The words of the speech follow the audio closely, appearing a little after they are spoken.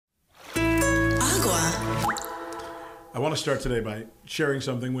want to start today by sharing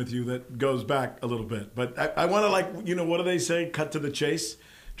something with you that goes back a little bit. But I want to, what do they say? Cut to the chase.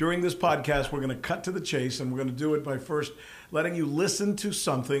 During this podcast, we're going to cut to the chase, and we're going to do it by first letting you listen to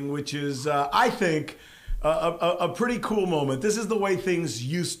something which is, I think, a pretty cool moment. This is the way things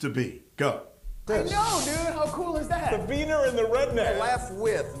used to be. Go. I know, dude. How cool is that? The beaner and the redneck. Laugh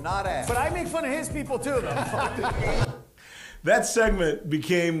with, not at. But I make fun of his people too, though. That segment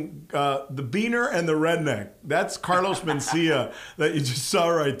became the beaner and the redneck. That's Carlos Mencía that you just saw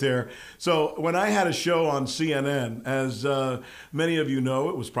right there. So when I had a show on CNN, as many of you know,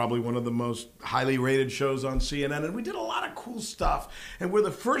 it was probably one of the most highly rated shows on CNN, and we did a lot of cool stuff. And we're the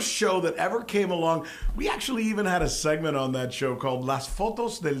first show that ever came along. We actually even had a segment on that show called Las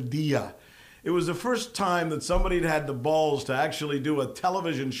Fotos del Día. It was the first time that somebody had the balls to actually do a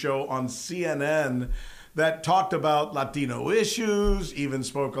television show on CNN that talked about Latino issues, even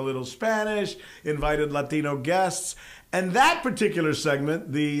spoke a little Spanish, invited Latino guests. And that particular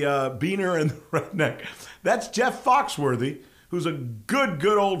segment, the beaner and the redneck, that's Jeff Foxworthy, who's a good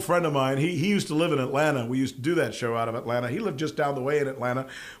old friend of mine. He used to live in Atlanta. We used to do that show out of Atlanta. He lived just down the way in Atlanta.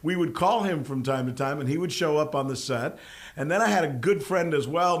 We would call him from time to time, and he would show up on the set. And then I had a good friend as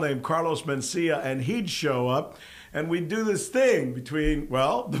well named Carlos Mencía, and he'd show up. And we'd do this thing between,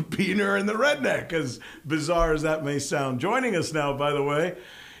 well, the beaner and the redneck, as bizarre as that may sound. Joining us now, by the way,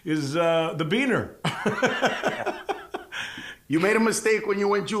 is the beaner. You made a mistake when you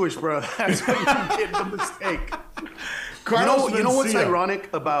went Jewish, bro. That's when you did the mistake. You know what's ironic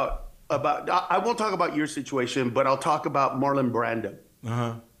about I won't talk about your situation, but I'll talk about Marlon Brando.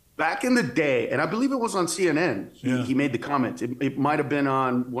 Uh-huh. Back in the day, and I believe it was on CNN, he made the comment. It might have been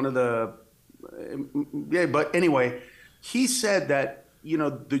on one of the... Yeah, but anyway, he said that,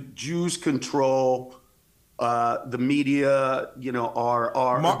 the Jews control the media,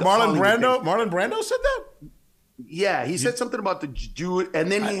 are Marlon Brando said that? Yeah, he said something about the Jew,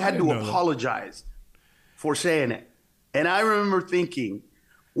 and then he had to apologize for saying it. And I remember thinking,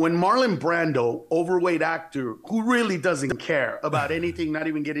 when Marlon Brando, overweight actor who really doesn't care about anything, not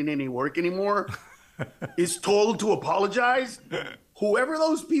even getting any work anymore, is told to apologize, whoever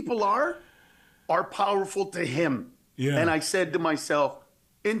those people are powerful to him. Yeah. And I said to myself,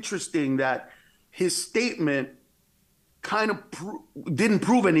 interesting that his statement kind of didn't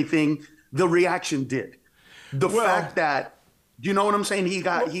prove anything. The reaction did. The fact that, you know what I'm saying?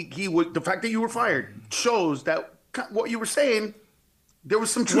 The fact that you were fired shows that what you were saying, there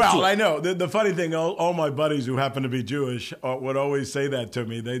was some truth to it. Well, I know. The funny thing, all my buddies who happen to be Jewish would always say that to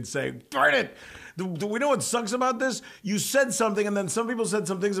me. They'd say, darn it. Do we know what sucks about this? You said something, and then some people said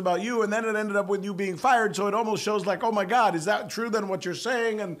some things about you, and then it ended up with you being fired. So it almost shows like, oh my God, is that true then what you're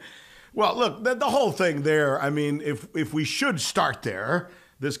saying? And well, look, the whole thing there. I mean, if we should start there,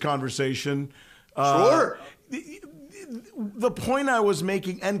 this conversation. Sure. The point I was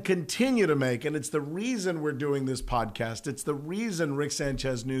making and continue to make, and it's the reason we're doing this podcast. It's the reason Rick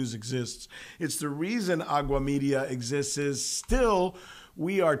Sanchez News exists. It's the reason Agua Media exists. Is still.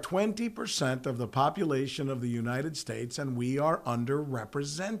 We are 20% of the population of the United States, and we are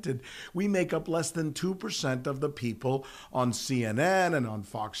underrepresented. We make up less than 2% of the people on CNN and on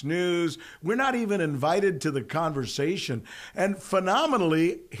Fox News. We're not even invited to the conversation. And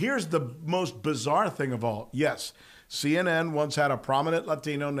phenomenally, here's the most bizarre thing of all. Yes, CNN once had a prominent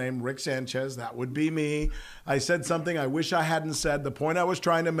Latino named Rick Sanchez. That would be me. I said something I wish I hadn't said. The point I was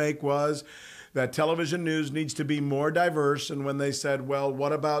trying to make was that television news needs to be more diverse. And when they said, well,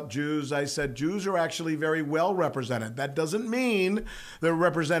 what about Jews? I said, Jews are actually very well represented. That doesn't mean they're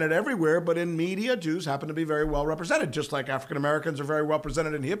represented everywhere, but in media, Jews happen to be very well represented, just like African Americans are very well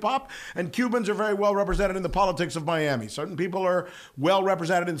represented in hip hop, and Cubans are very well represented in the politics of Miami. Certain people are well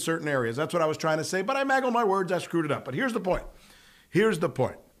represented in certain areas. That's what I was trying to say, but I mangled my words, I screwed it up. But here's the point. Here's the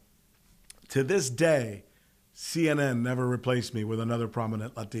point. To this day, CNN never replaced me with another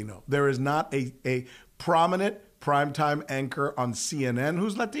prominent Latino. There is not a prominent primetime anchor on CNN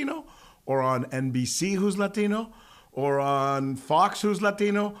who's Latino, or on NBC who's Latino, or on Fox who's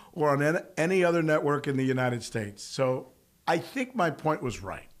Latino, or on any other network in the United States. So I think my point was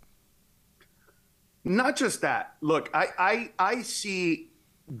right. Not just that. Look, I see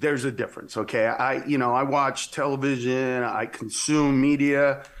there's a difference, okay? I watch television, I consume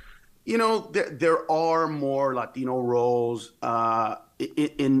media. There are more Latino roles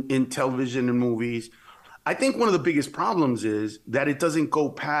in television and movies. I think one of the biggest problems is that it doesn't go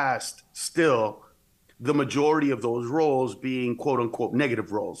past still the majority of those roles being quote unquote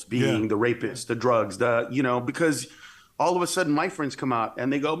negative roles, being the rapist, the drugs, because all of a sudden my friends come out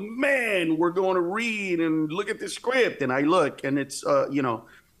and they go, man, we're going to read and look at the script. And I look and it's,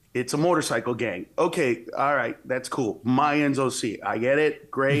 It's a motorcycle gang. Okay, all right, that's cool. Mayans OC. I get it.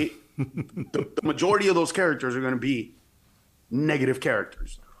 Great. The majority of those characters are going to be negative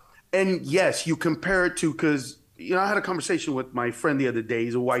characters. And yes, you compare it to, because, I had a conversation with my friend the other day.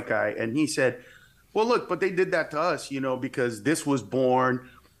 He's a white guy. And he said, well, look, but they did that to us, because this was born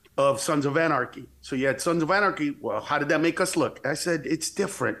of Sons of Anarchy. So you had Sons of Anarchy. Well, how did that make us look? I said, it's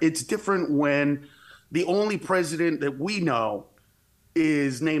different. It's different when the only president that we know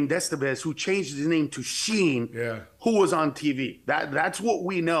is named Estevez, who changed his name to Sheen, who was on TV. That's what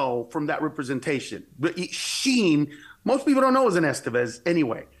we know from that representation. But Sheen, most people don't know is an Estevez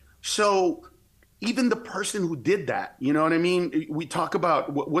anyway. So even the person who did that, you know what I mean? We talk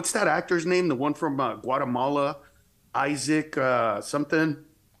about, what's that actor's name? The one from Guatemala, Isaac something.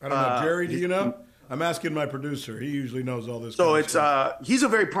 I don't know. Jerry, do you know? I'm asking my producer. He usually knows all this. So it's he's a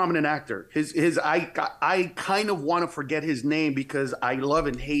very prominent actor. I kind of want to forget his name because I love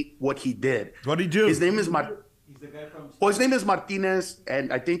and hate what he did. What did he do? His name is his name is Martinez,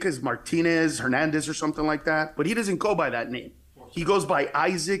 and I think it's Martinez Hernandez or something like that. But he doesn't go by that name. He goes by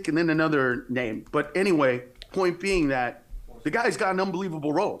Isaac and then another name. But anyway, point being that the guy's got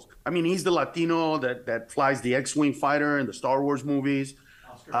unbelievable roles. I mean, he's the Latino that flies the X-Wing fighter in the Star Wars movies.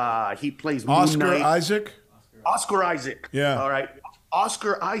 He plays Oscar Isaac? Oscar Isaac. Yeah. All right.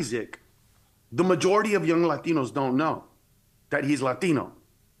 Oscar Isaac, the majority of young Latinos don't know that he's Latino.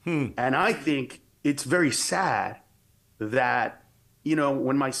 And I think it's very sad that,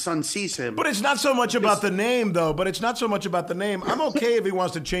 when my son sees him. But it's not so much about the name, though. I'm okay if he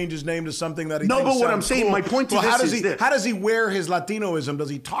wants to change his name to something that he thinks but what I'm sounds saying, cool. my point to this is this. How does he wear his Latinoism? Does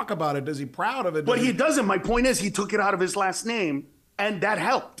he talk about it? Is he proud of it? But he doesn't. My point is he took it out of his last name, and that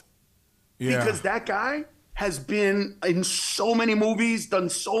helped. Yeah. Because that guy has been in so many movies, done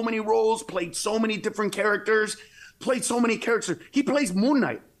so many roles, played so many different characters, played so many characters. He plays Moon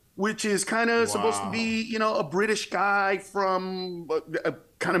Knight, which is kind of supposed to be, a British guy from a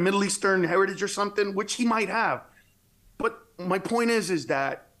kind of Middle Eastern heritage or something, which he might have. But my point is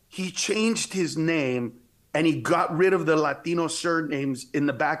that he changed his name and he got rid of the Latino surnames in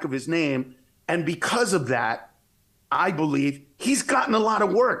the back of his name. And because of that, I believe he's gotten a lot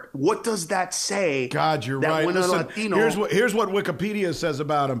of work. What does that say? God, you're right. Listen, Latino... here's what Wikipedia says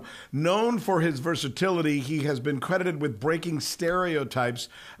about him. Known for his versatility, he has been credited with breaking stereotypes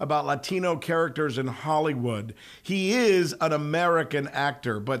about Latino characters in Hollywood. He is an American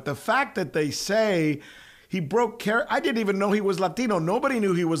actor, but the fact that they say he broke I didn't even know he was Latino. Nobody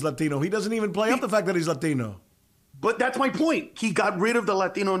knew he was Latino. He doesn't even play up the fact that he's Latino. But that's my point. He got rid of the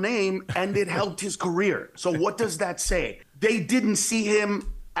Latino name and it helped his career. So what does that say? They didn't see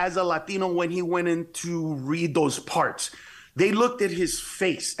him as a Latino when he went in to read those parts. They looked at his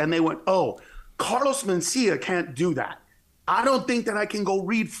face and they went, oh, Carlos Mencía can't do that. I don't think that I can go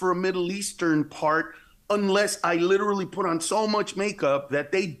read for a Middle Eastern part unless I literally put on so much makeup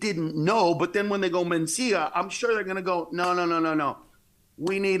that they didn't know. But then when they go Mencía, I'm sure they're going to go, no.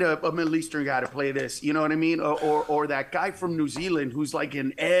 We need a Middle Eastern guy to play this, you know what I mean? Or that guy from New Zealand who's like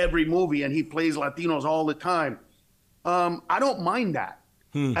in every movie and he plays Latinos all the time. I don't mind that.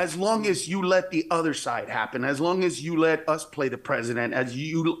 As long as you let the other side happen, as long as you let us play the president,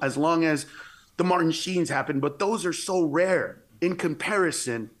 as long as the Martin Sheens happen. But those are so rare in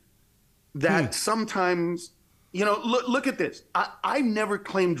comparison that sometimes, look at this. I never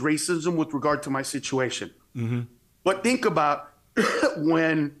claimed racism with regard to my situation. But think about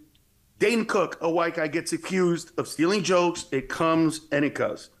when Dane Cook, a white guy, gets accused of stealing jokes, it comes and it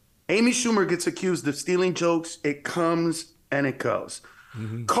goes. Amy Schumer gets accused of stealing jokes, it comes and it goes.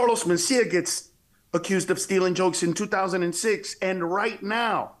 Carlos Mencía gets accused of stealing jokes in 2006, and right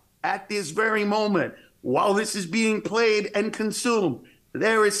now, at this very moment, while this is being played and consumed,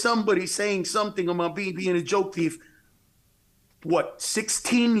 there is somebody saying something about being a joke thief,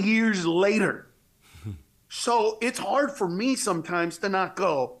 16 years later? So it's hard for me sometimes to not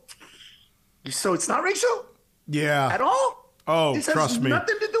go, so it's not racial? Yeah. At all? Oh, this trust me. This has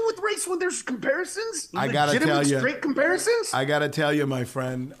nothing to do with race when there's comparisons? I got to tell you. Straight comparisons? I got to tell you, my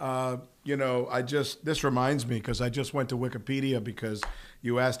friend, this reminds me because I just went to Wikipedia because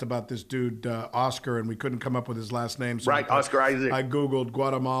you asked about this dude, Oscar, and we couldn't come up with his last name. So right, Oscar Isaac. I Googled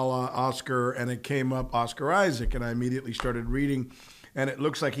Guatemala Oscar, and it came up Oscar Isaac, and I immediately started reading, and it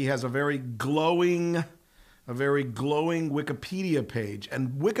looks like he has a very glowing Wikipedia page. And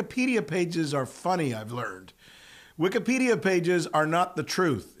Wikipedia pages are funny, I've learned. Wikipedia pages are not the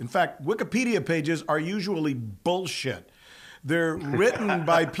truth. In fact, Wikipedia pages are usually bullshit. They're written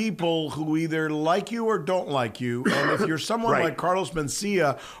by people who either like you or don't like you. And if you're someone like Carlos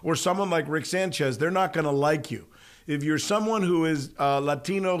Mencía or someone like Rick Sanchez, they're not going to like you. if you're someone who is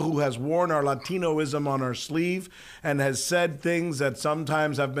Latino, who has worn our Latinoism on our sleeve and has said things that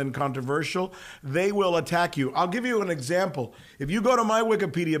sometimes have been controversial, they will attack you. I'll give you an example. If you go to my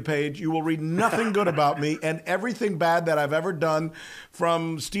Wikipedia page, you will read nothing good about me and everything bad that I've ever done,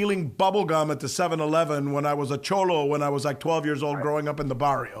 from stealing bubble gum at the 7-Eleven when I was a cholo, when I was like 12 years old, growing up in the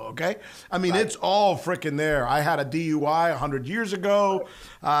barrio, okay? I mean, it's all freaking there. I had a DUI 100 years ago.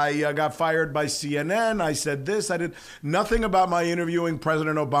 I got fired by CNN. I said this. I did nothing about my interviewing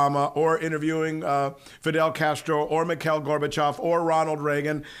President Obama or interviewing Fidel Castro or Mikhail Gorbachev or Ronald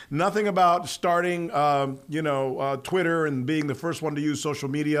Reagan. Nothing about starting, Twitter and being the first one to use social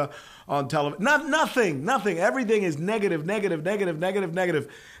media on television. Nothing. Everything is negative.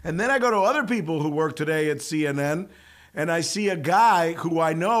 And then I go to other people who work today at CNN, and I see a guy who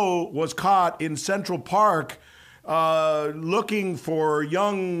I know was caught in Central Park looking for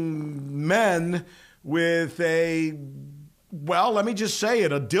young men with let me just say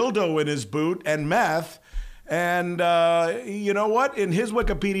it, a dildo in his boot and meth. And you know what? In his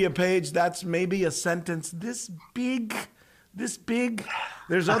Wikipedia page, that's maybe a sentence this big.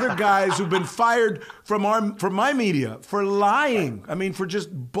 There's other guys who've been fired from my media for lying. I mean, for just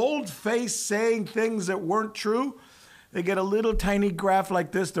bold-faced saying things that weren't true. They get a little tiny graph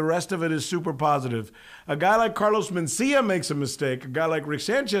like this. The rest of it is super positive. A guy like Carlos Mencía makes a mistake. A guy like Rick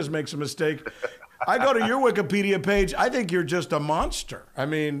Sanchez makes a mistake. I go to your Wikipedia page. I think you're just a monster. I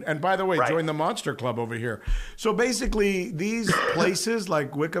mean, and by the way, join the Monster Club over here. So basically, these places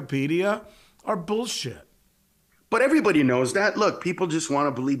like Wikipedia are bullshit. But everybody knows that. Look, people just want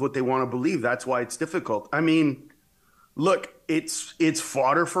to believe what they want to believe. That's why it's difficult. I mean, look, it's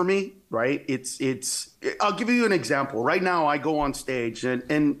fodder for me, right? I'll give you an example. Right now, I go on stage, and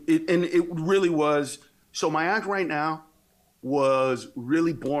it really was. So my act right now was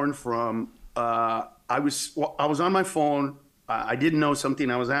really born from. I was on my phone. I didn't know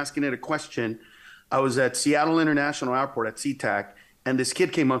something. I was asking it a question. I was at Seattle International Airport at SeaTac. And this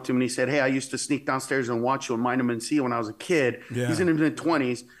kid came up to me and he said, "Hey, I used to sneak downstairs and watch you on Latino Mencía when I was a kid." Yeah. He's in his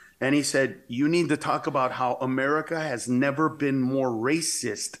mid-20s. And he said, "You need to talk about how America has never been more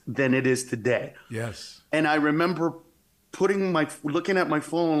racist than it is today." Yes. And I remember looking at my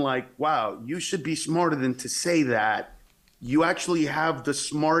phone like, wow, you should be smarter than to say that. You actually have the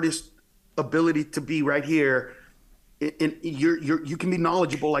smartest ability to be right here. And you can be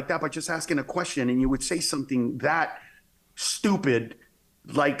knowledgeable like that by just asking a question. And you would say something that stupid,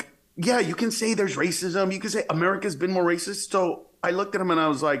 like, yeah, you can say there's racism. You can say America's been more racist. So I looked at him and I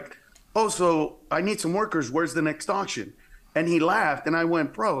was like, "Oh, so I need some workers. Where's the next auction?" And he laughed and I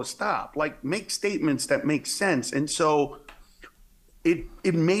went, "Bro, stop. Like, make statements that make sense." And so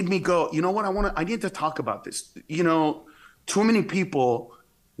it made me go, you know what? I need to talk about this. You know, too many people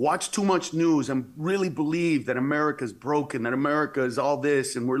watch too much news and really believe that America's broken, that America is all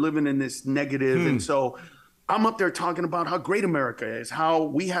this, and we're living in this negative. And so I'm up there talking about how great America is, how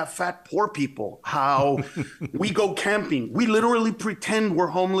we have fat, poor people, how we go camping. We literally pretend we're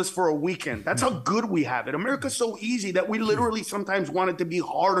homeless for a weekend. That's how good we have it. America's so easy that we literally sometimes want it to be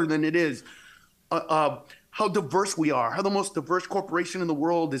harder than it is. How diverse we are, how the most diverse corporation in the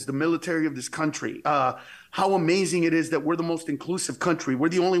world is the military of this country. How amazing it is that we're the most inclusive country. We're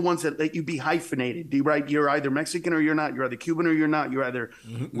the only ones that let you be hyphenated, right? You're either Mexican or you're not. You're either Cuban or you're not. You're either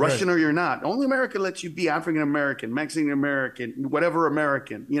Russian or you're not. Only America lets you be African-American, Mexican-American, whatever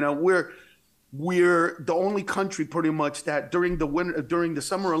American. You know, we're the only country pretty much that during the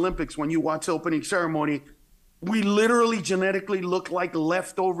Summer Olympics, when you watch the opening ceremony, we literally genetically look like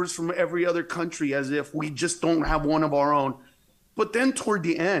leftovers from every other country, as if we just don't have one of our own. But then toward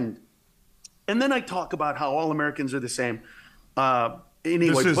the end, and then I talk about how all Americans are the same.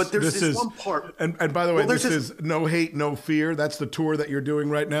 Anyway, but there's this one part. And by the way, this is No Hate, No Fear. That's the tour that you're doing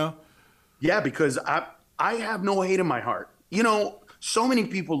right now? Yeah, because I have no hate in my heart. You know, so many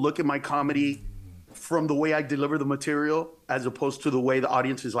people look at my comedy from the way I deliver the material as opposed to the way the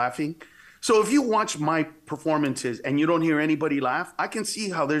audience is laughing. So if you watch my performances and you don't hear anybody laugh, I can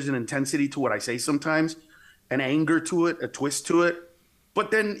see how there's an intensity to what I say sometimes, an anger to it, a twist to it. But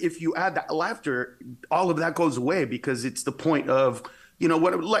then if you add that laughter, all of that goes away because it's the point of, you know,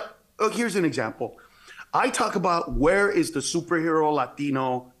 what, like, here's an example. I talk about where is the superhero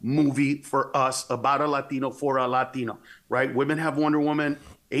Latino movie for us, about a Latino, for a Latino, right? Women have Wonder Woman,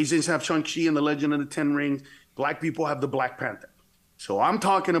 Asians have Shang-Chi and the Legend of the Ten Rings, Black people have the Black Panther. So I'm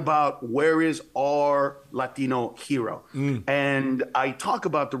talking about where is our Latino hero. And I talk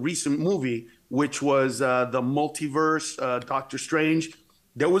about the recent movie, which was the multiverse, Doctor Strange.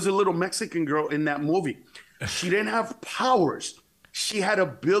 There was a little Mexican girl in that movie. She didn't have powers. She had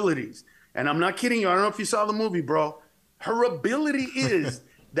abilities. and I'm not kidding you, I don't know if you saw the movie, bro. Her ability is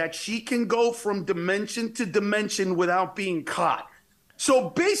that she can go from dimension to dimension without being caught. So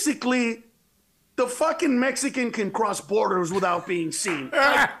basically, the fucking Mexican can cross borders without being seen.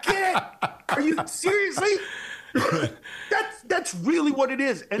 I can't. Are you seriously? That's really what it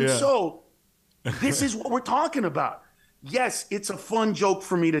is. And so this is what we're talking about. Yes, it's a fun joke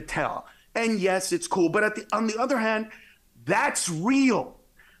for me to tell. And yes, it's cool. But on the other hand, that's real.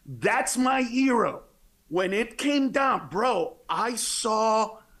 That's my hero. When it came down, bro, I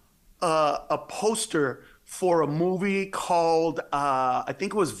saw a poster for a movie called, I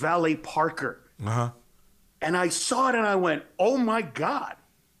think it was Valet Parker. Uh-huh. And I saw it and I went, oh my God.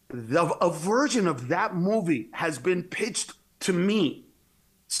 A version of that movie has been pitched to me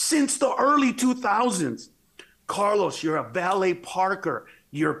since the early 2000s. Carlos, you're a valet parker.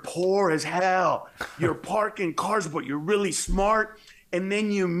 You're poor as hell. You're parking cars, but you're really smart. And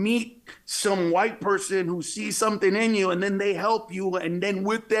then you meet some white person who sees something in you, and then they help you. And then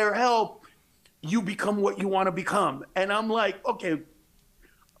with their help, you become what you want to become. And I'm like, okay,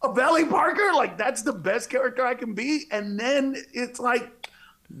 a valet parker? Like, that's the best character I can be? And then it's like,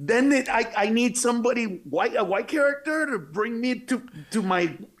 I need somebody, a white character to bring me to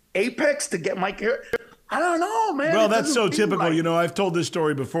my apex to get my character. I don't know, man. Well, that's so typical. Like... You know, I've told this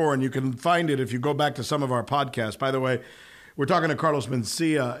story before, and you can find it if you go back to some of our podcasts. By the way, we're talking to Carlos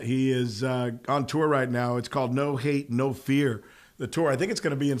Mencía. He is on tour right now. It's called No Hate, No Fear, the tour. I think it's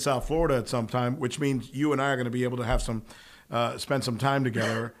going to be in South Florida at some time, which means you and I are going to be able to have some spend some time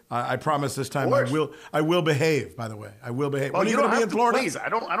together. I promise this time I will behave, by the way. I will behave. Well, you don't have to, please. I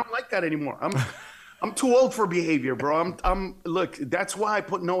don't like that anymore. I'm too old for behavior, bro. Look, that's why I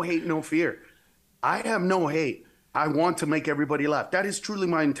put no hate, no fear. I have no hate. I want to make everybody laugh. That is truly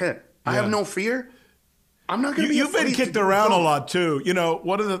my intent. Yeah. I have no fear. I'm not going to be You've been kicked around a lot too. You know,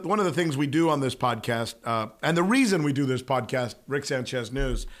 one of the things we do on this podcast, and the reason we do this podcast, Rick Sanchez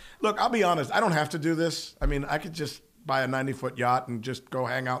News. Look, I'll be honest. I don't have to do this. I mean, I could just buy a 90-foot yacht and just go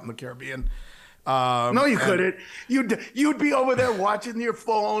hang out in the Caribbean. No, you couldn't. You'd be over there watching your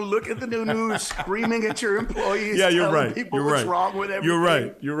phone, look at the new news, screaming at your employees. Yeah, you're right. People what's wrong with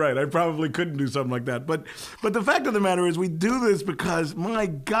everything. You're right. I probably couldn't do something like that. But the fact of the matter is, we do this because, my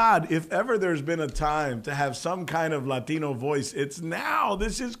God, if ever there's been a time to have some kind of Latino voice, it's now.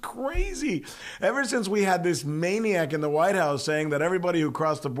 This is crazy. Ever since we had this maniac in the White House saying that everybody who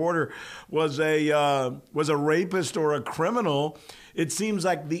crossed the border was a rapist or a criminal, it seems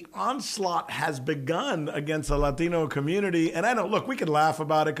like the onslaught has begun against the Latino community. And look, we can laugh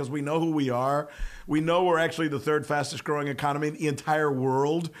about it because we know who we are. We know we're actually the third fastest growing economy in the entire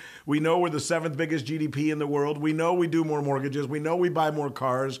world. We know we're the seventh biggest GDP in the world. We know we do more mortgages. We know we buy more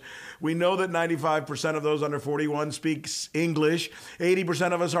cars. We know that 95% of those under 41 speaks English.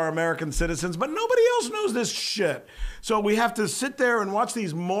 80% of us are American citizens, but nobody else knows this shit. So we have to sit there and watch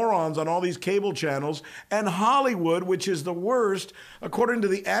these morons on all these cable channels, and Hollywood, which is the worst, according to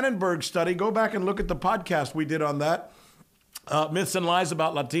the Annenberg study. Go back and look at the podcast we did on that, Myths and Lies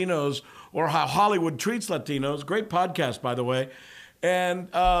About Latinos, or How Hollywood Treats Latinos. Great podcast, by the way.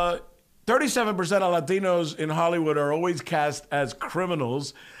 And 37% of Latinos in Hollywood are always cast as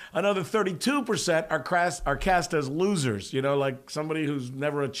criminals. Another 32% are cast as losers, you know, like somebody who's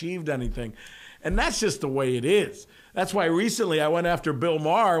never achieved anything. And that's just the way it is. That's why recently I went after Bill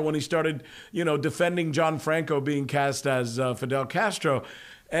Maher when he started, you know, defending John Franco being cast as Fidel Castro.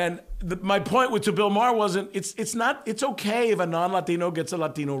 And my point to Bill Maher wasn't, it's okay if a non-Latino gets a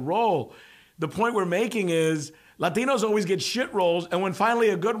Latino role. The point we're making is Latinos always get shit roles, and when finally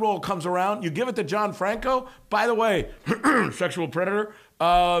a good role comes around, you give it to John Franco. By the way, sexual predator.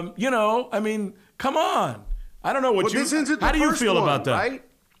 You know, I mean, come on. I don't know what how do you feel about that? Right?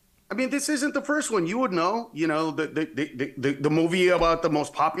 I mean, this isn't the first one. You would know. You know, the movie about the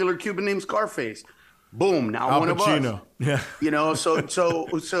most popular Cuban named Scarface. Boom! Now Al Pacino. One of us. Yeah. You know, so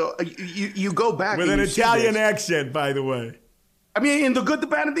you go back with an Italian accent, by the way. I mean, in The Good, the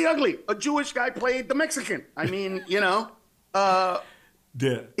Bad, and the Ugly, a Jewish guy played the Mexican. I mean, you know.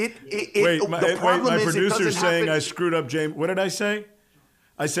 Wait, my producer's saying I screwed up James. What did I say?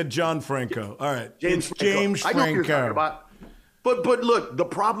 I said John Franco. All right, James Franco. I know what you're talking about. But look, the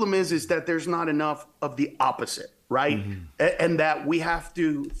problem is that there's not enough of the opposite, right? Mm-hmm. And that we have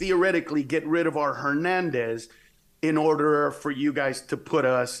to theoretically get rid of our Hernandez in order for you guys to put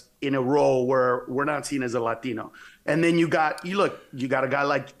us in a role where we're not seen as a Latino. And then you got a guy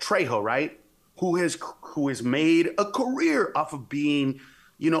like Trejo, right? Who has made a career off of being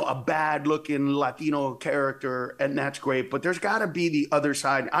a bad looking Latino character, and that's great. But there's got to be the other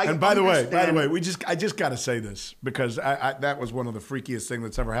side. And by the way, I just got to say this because that was one of the freakiest things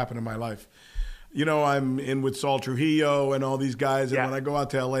that's ever happened in my life. I'm in with Saul Trujillo and all these guys. And when I go out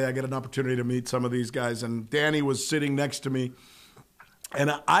to LA, I get an opportunity to meet some of these guys. And Danny was sitting next to me.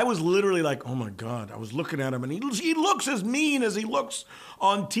 And I was literally like, oh, my God. I was looking at him. And he looks as mean as he looks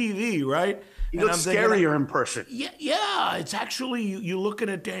on TV, right? He looks scarier in person. Yeah. It's actually, you're looking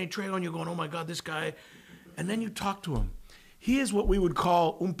at Danny Trejo and you're going, oh, my God, this guy. And then you talk to him. He is what we would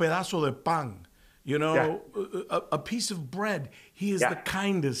call un pedazo de pan, a piece of bread. He is the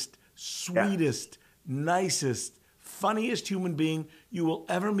kindest, sweetest, nicest, funniest human being you will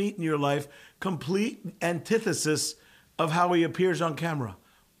ever meet in your life. Complete antithesis of how he appears on camera.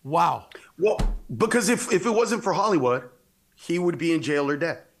 Wow. Well, because if it wasn't for Hollywood, he would be in jail or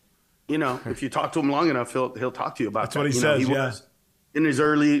dead. If you talk to him long enough, he'll talk to you about that. That's what he says, he was in his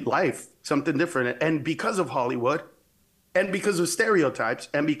early life, something different. And because of Hollywood, and because of stereotypes,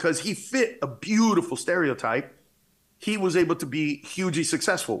 and because he fit a beautiful stereotype, he was able to be hugely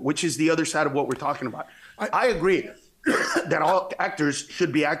successful, which is the other side of what we're talking about. I agree that all actors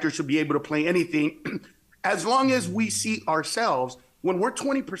should be able to play anything as long as we see ourselves. When we're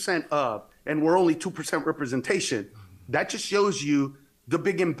 20% up and we're only 2% representation, that just shows you the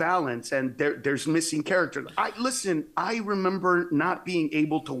big imbalance, and there's missing characters. I remember not being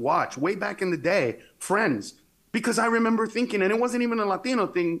able to watch way back in the day Friends, because I remember thinking, and it wasn't even a Latino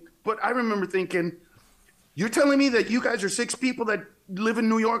thing, but I remember thinking, you're telling me that you guys are 6 people that live in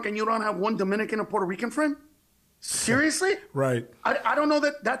New York and you don't have one Dominican or Puerto Rican friend? Seriously? Right. I don't know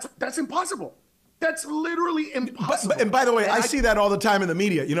that's impossible. That's literally impossible. And by the way, I see that all the time in the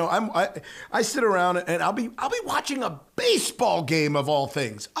media. I sit around and I'll be watching a baseball game of all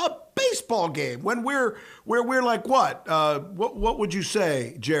things. A baseball game when we're like what? What would you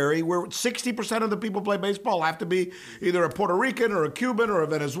say, Jerry? Where 60% of the people play baseball have to be either a Puerto Rican or a Cuban or a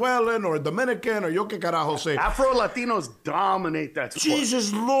Venezuelan or a Dominican or yo que carajo say. Afro-Latinos dominate that sport.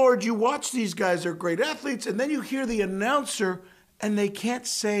 Jesus Lord, you watch these guys, they're great athletes, and then you hear the announcer and they can't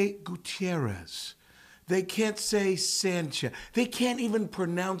say Gutierrez. They can't say Sanchez. They can't even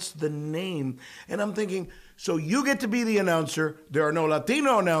pronounce the name. And I'm thinking, so you get to be the announcer. There are no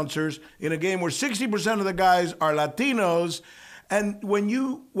Latino announcers in a game where 60% of the guys are Latinos. And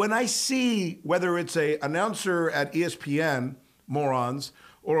when I see whether it's a announcer at ESPN, morons,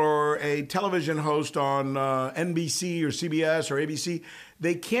 or a television host on NBC or CBS or ABC,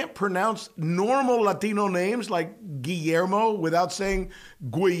 they can't pronounce normal Latino names like Guillermo without saying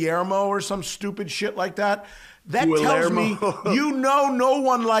Guillermo or some stupid shit like that. That tells me you know no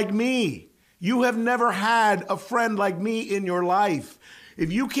one like me. You have never had a friend like me in your life.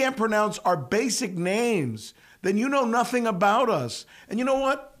 If you can't pronounce our basic names, then you know nothing about us. And you know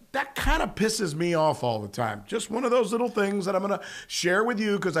what? That kind of pisses me off all the time. Just one of those little things that I'm going to share with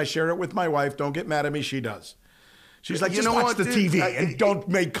you because I share it with my wife. Don't get mad at me. She does. She's like, just watch the TV and don't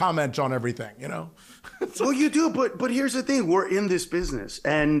make comments on everything, Well, you do, but here's the thing. We're in this business.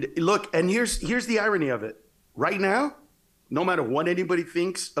 And look, and here's the irony of it. Right now, no matter what anybody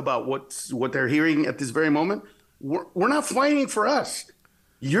thinks about what they're hearing at this very moment, we're not fighting for us.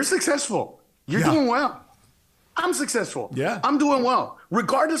 You're successful. You're doing well. I'm successful. Yeah. I'm doing well.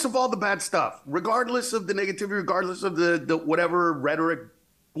 Regardless of all the bad stuff, regardless of the negativity, regardless of the whatever rhetoric,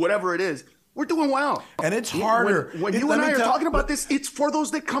 whatever it is, we're doing well. And it's harder. When you and I are talking about this, it's for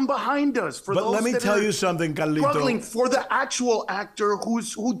those that come behind us. But let me tell you something, Carlito. Struggling for the actual actor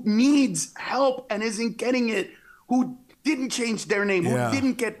who needs help and isn't getting it, who didn't change their name, who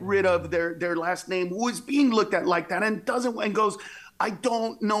didn't get rid of their last name, who is being looked at like that and goes, I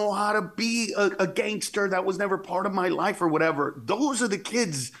don't know how to be a gangster. That was never part of my life or whatever. Those are the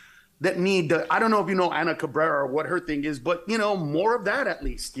kids that need I don't know if you know Ana Cabrera or what her thing is, but, more of that at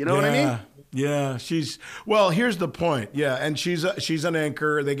least. You know what I mean? Yeah, here's the point. Yeah, and she's an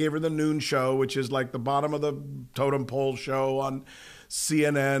anchor. They gave her the noon show, which is like the bottom of the totem pole show on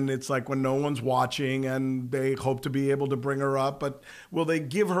CNN. It's like when no one's watching, and they hope to be able to bring her up. But will they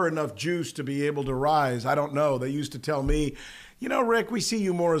give her enough juice to be able to rise? I don't know. They used to tell me, Rick, we see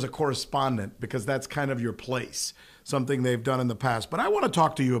you more as a correspondent because that's kind of your place, something they've done in the past. But I want to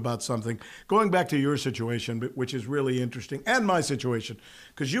talk to you about something, going back to your situation, which is really interesting, and my situation,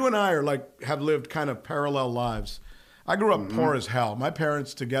 because you and I have lived kind of parallel lives. I grew up poor as hell. My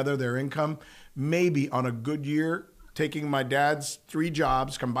parents together, their income, maybe on a good year, taking my dad's 3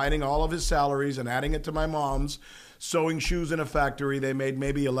 jobs, combining all of his salaries and adding it to my mom's, sewing shoes in a factory, they made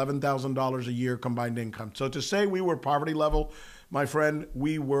maybe $11,000 a year combined income. So to say we were poverty level, my friend,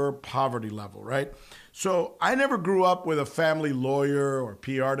 we were poverty level, right? So I never grew up with a family lawyer or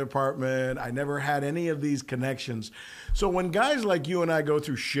PR department. I never had any of these connections. So when guys like you and I go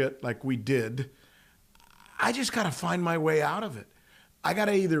through shit like we did, I just got to find my way out of it. I got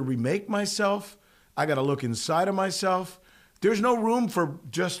to either remake myself. I got to look inside of myself. There's no room for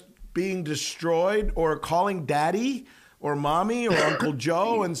just being destroyed or calling daddy or mommy or Uncle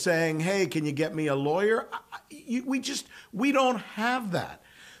Joe and saying, hey, can you get me a lawyer? We don't have that.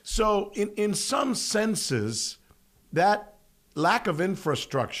 So in some senses, that lack of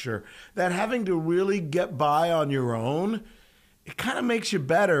infrastructure, that having to really get by on your own, it kind of makes you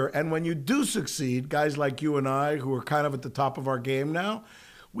better. And when you do succeed, guys like you and I, who are kind of at the top of our game now,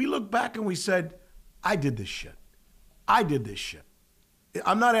 we look back and we said, I did this shit. I did this shit.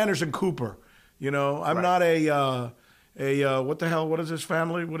 I'm not Anderson Cooper. You know, I'm not what the hell, what is his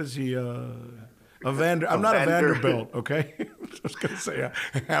family? What is he? I'm not a Vanderbilt, okay? I was going to say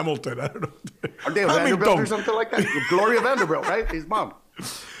Hamilton. I don't know. Are they a Vanderbilt or something like that? Gloria Vanderbilt, right? His mom.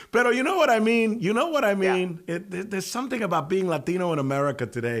 But you know what I mean? You know what I mean? Yeah. There's something about being Latino in America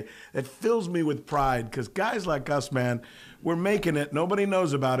today that fills me with pride because guys like us, man, we're making it. Nobody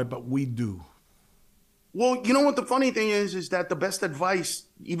knows about it, but we do. Well, you know what the funny thing is that the best advice,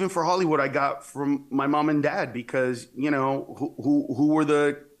 even for Hollywood, I got from my mom and dad because, you know, who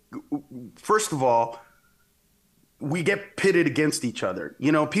were first of all, we get pitted against each other.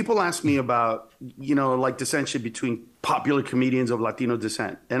 You know, people ask me about, you know, like dissension between popular comedians of Latino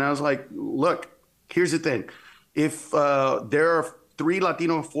descent. And I was like, look, here's the thing. If there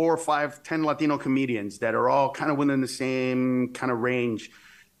are 4, 5, 10 Latino comedians that are all kind of within the same kind of range,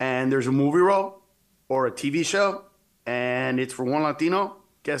 and there's a movie role or a TV show, and it's for one Latino,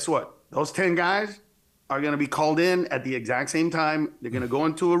 guess what? Those 10 guys are going to be called in at the exact same time. They're going to go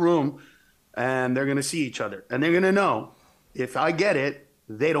into a room, and they're going to see each other. And they're going to know, if I get it,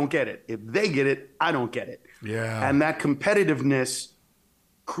 they don't get it. If they get it, I don't get it. Yeah. And that competitiveness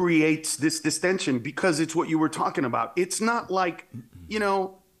creates this distension because it's what you were talking about. It's not like, you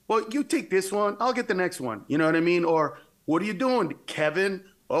know, well, you take this one, I'll get the next one. You know what I mean? Or, what are you doing, Kevin?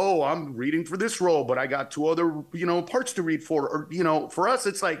 Oh, I'm reading for this role, but I got 2 other, you know, parts to read for. Or, you know, for us,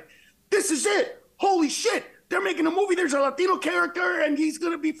 it's like, this is it. Holy shit. They're making a movie. There's a Latino character, and he's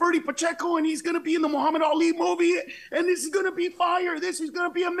going to be Ferdy Pacheco, and he's going to be in the Muhammad Ali movie, and this is going to be fire. This is going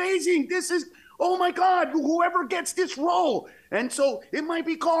to be amazing. This is, oh my God, whoever gets this role. And so it might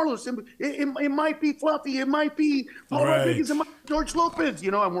be Carlos. It might be Fluffy. It might be Paul Rodriguez. It might be George Lopez,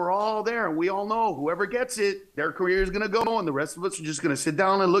 you know, and we're all there. And we all know whoever gets it, their career is going to go. And the rest of us are just going to sit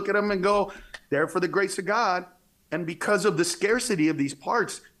down and look at them and go, there for the grace of God. And because of the scarcity of these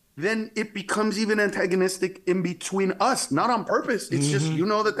parts, then it becomes even antagonistic in between us, not on purpose. It's just, you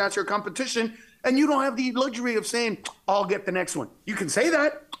know, that's your competition. And you don't have the luxury of saying, I'll get the next one. You can say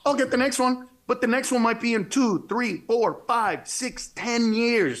that, I'll get the next one. But the next one might be in 2, 3, 4, 5, 6, 10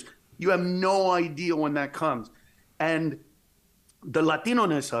 years. You have no idea when that comes. And the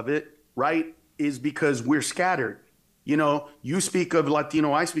Latino-ness of it, right, is because we're scattered. You know, you speak of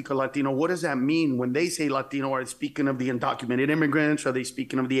Latino, I speak of Latino. What does that mean when they say Latino? Are they speaking of the undocumented immigrants? Are they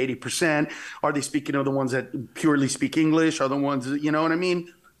speaking of the 80%? Are they speaking of the ones that purely speak English? Are the ones, you know what I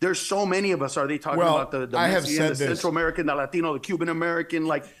mean? There's so many of us. Are they talking about the Mexican, the Central American, the Latino, the Cuban American?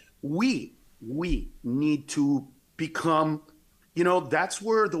 Like, we need to become, you know, that's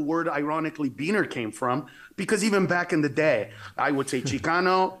where the word ironically beaner came from, because even back in the day, I would say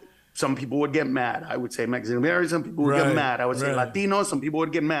Chicano, some people would get mad. I would say Mexican American, some people would get mad. I would say Latino, some people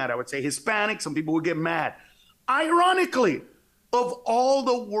would get mad. I would say Hispanic, some people would get mad. Ironically, of all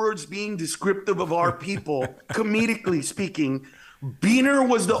the words being descriptive of our people, comedically speaking, Beaner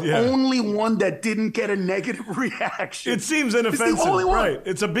was the only one that didn't get a negative reaction. It seems inoffensive, right?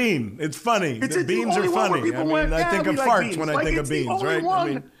 It's a bean. It's funny. The beans are funny. I mean, I think of farts when I think of beans, right? I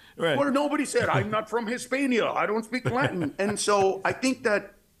mean, where nobody said, "I'm not from Hispania. I don't speak Latin." And so I think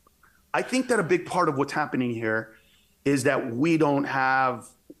that a big part of what's happening here is that we don't have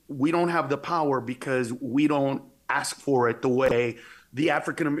the power because we don't ask for it the way the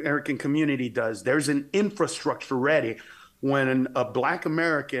African American community does. There's an infrastructure ready. When a Black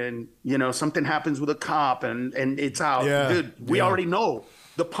American, you know, something happens with a cop and it's out, dude, we already know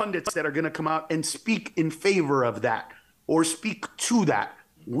the pundits that are going to come out and speak in favor of that or speak to that.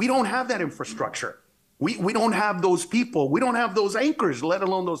 We don't have that infrastructure. We don't have those people. We don't have those anchors, let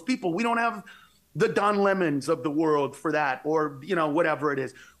alone those people. We don't have the Don Lemons of the world for that, or, you know, whatever it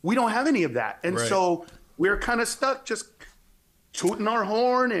is. We don't have any of that. And so we're kind of stuck just tooting our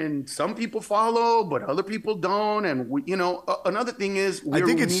horn, and some people follow, but other people don't. And we, you know, another thing is, I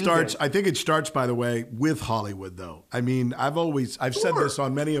think it starts, by the way, with Hollywood, though. I mean, I've said this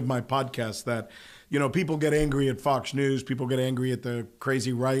on many of my podcasts that people get angry at Fox News. People get angry at the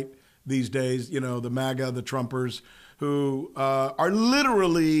crazy right these days, the MAGA, the Trumpers, who are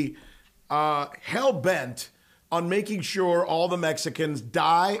literally hell-bent on making sure all the Mexicans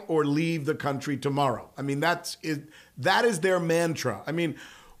die or leave the country tomorrow. I mean, that is their mantra. I mean,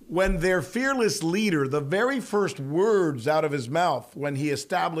 when their fearless leader, the very first words out of his mouth when he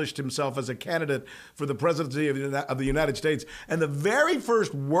established himself as a candidate for the presidency of the United States, and the very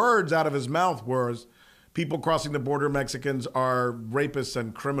first words out of his mouth was, people crossing the border, Mexicans are rapists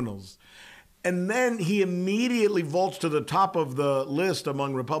and criminals. And then he immediately vaults to the top of the list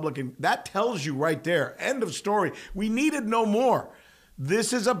among Republicans. That tells you right there, end of story. We needed no more.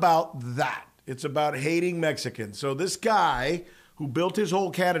 This is about that. It's about hating Mexicans. So this guy who built his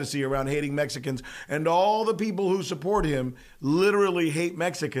whole candidacy around hating Mexicans, and all the people who support him literally hate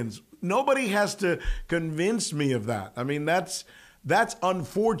Mexicans. Nobody has to convince me of that. I mean, that's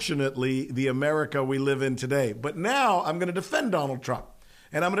unfortunately the America we live in today. But now I'm going to defend Donald Trump,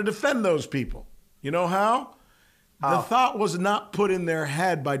 and I'm going to defend those people. You know how? The thought was not put in their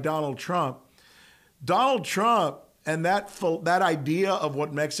head by Donald Trump. Donald Trump and that idea of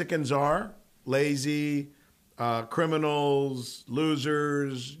what Mexicans are, lazy, criminals,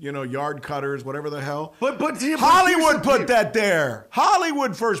 losers, yard cutters, whatever the hell. But Hollywood put that there.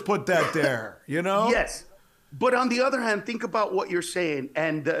 Hollywood first put that there, Yes. But on the other hand, think about what you're saying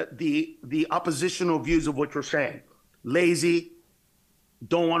and the oppositional views of what you're saying. Lazy,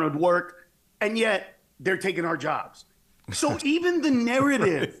 don't want to work, and yet they're taking our jobs. So even the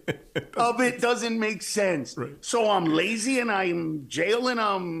narrative of it doesn't make sense. Right. So I'm lazy and I'm jail and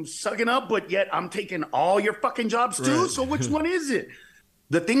I'm sucking up, but yet I'm taking all your fucking jobs too. Right. So which one is it?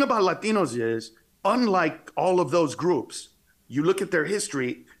 The thing about Latinos is, unlike all of those groups, you look at their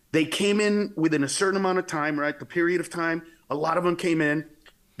history, they came in within a certain amount of time, right? The period of time, a lot of them came in,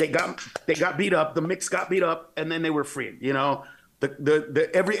 they got beat up, the mix got beat up, and then they were freed,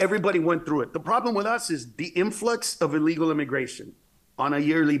 Everybody went through it. The problem with us is the influx of illegal immigration on a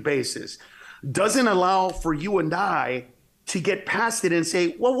yearly basis doesn't allow for you and I to get past it and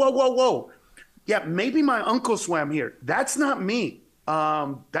say, whoa. Yeah, maybe my uncle swam here. That's not me.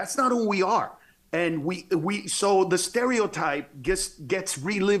 That's not who we are. And so the stereotype gets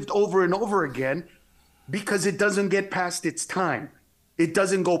relived over and over again because it doesn't get past its time. It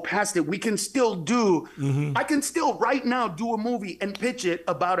doesn't go past it. We can still I can still right now do a movie and pitch it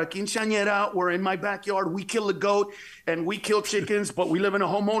about a quinceañera where in my backyard we kill a goat and we kill chickens, but we live in a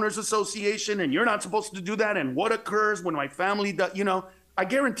homeowners association and you're not supposed to do that. And what occurs when my family does, I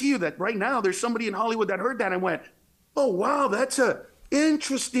guarantee you that right now there's somebody in Hollywood that heard that and went, oh, wow, that's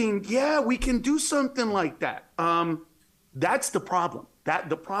interesting. Yeah, we can do something like that. That's the problem.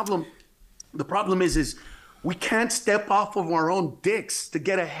 The problem is we can't step off of our own dicks to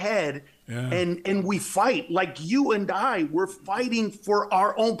get ahead, and we fight like you and I. We're fighting for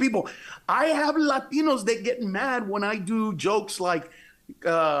our own people. I have Latinos that get mad when I do jokes like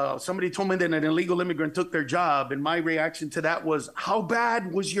somebody told me that an illegal immigrant took their job, and my reaction to that was, "How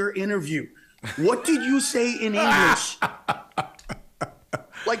bad was your interview? What did you say in English?"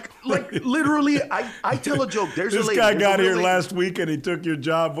 Like literally, I tell a joke. There's this a lady. Guy got here last week and he took your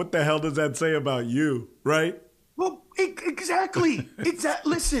job. What the hell does that say about you, right? Well, exactly.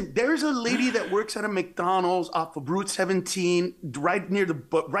 Listen, there's a lady that works at a McDonald's off of Route 17, right near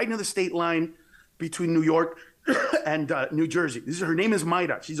the state line between New York and New Jersey. Her name is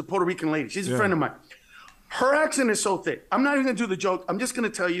Mayra. She's a Puerto Rican lady. She's a friend of mine. Her accent is so thick. I'm not even going to do the joke. I'm just going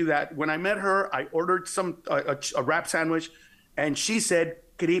to tell you that when I met her, I ordered a wrap sandwich, and she said,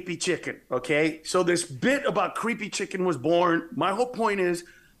 creepy chicken, okay? So this bit about creepy chicken was born. My whole point is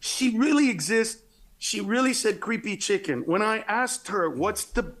she really exists. She really said creepy chicken. When I asked her what's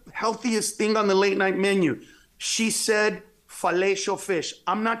the healthiest thing on the late night menu, she said filet-o fish.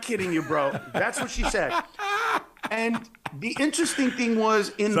 I'm not kidding you, bro. That's what she said. And the interesting thing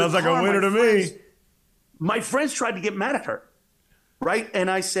was sounds like a winner to me. My friends tried to get mad at her, right? And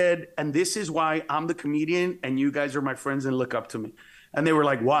I said, and this is why I'm the comedian and you guys are my friends and look up to me. And they were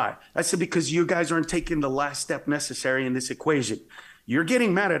like, why? I said, because you guys aren't taking the last step necessary in this equation. You're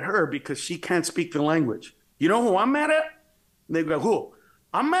getting mad at her because she can't speak the language. You know who I'm mad at? And they go, who?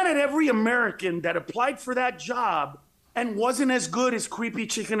 I'm mad at every American that applied for that job and wasn't as good as creepy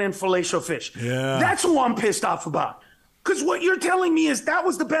chicken and filet-o fish. Yeah. That's who I'm pissed off about. Because what you're telling me is that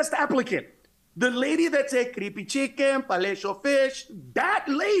was the best applicant. The lady that said creepy chicken, filet-o fish, that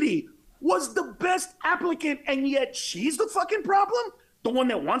lady was the best applicant, and yet she's the fucking problem? The one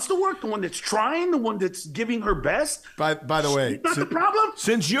that wants to work, the one that's trying, the one that's giving her best. By the way, not the problem.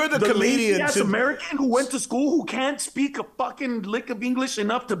 Since you're the comedian, lazy-ass American who went to school who can't speak a fucking lick of English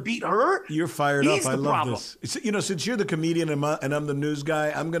enough to beat her. You're fired up. I love this. You know, since you're the comedian and I'm the news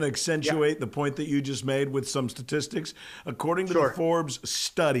guy, I'm going to accentuate the point that you just made with some statistics. According to the Forbes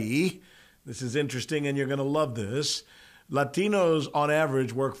study, this is interesting, and you're going to love this. Latinos, on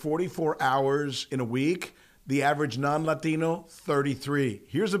average, work 44 hours in a week. The average non-Latino, 33.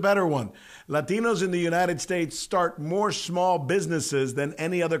 Here's a better one. Latinos in the United States start more small businesses than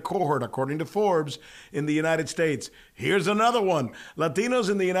any other cohort, according to Forbes, in the United States. Here's another one. Latinos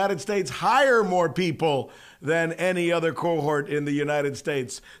in the United States hire more people than any other cohort in the United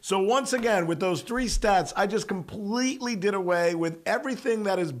States. So once again, with those three stats, I just completely did away with everything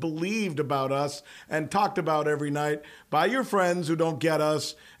that is believed about us and talked about every night by your friends who don't get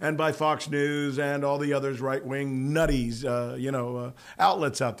us and by Fox News and all the others right-wing nutties,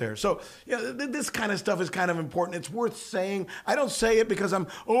 outlets out there. So this kind of stuff is kind of important. It's worth saying. I don't say it because I'm,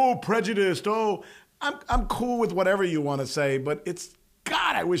 prejudiced. I'm cool with whatever you want to say, but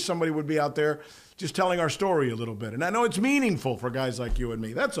God, I wish somebody would be out there just telling our story a little bit. And I know it's meaningful for guys like you and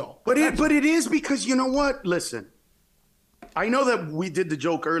me. That's all. But it is because, you know what? Listen, I know that we did the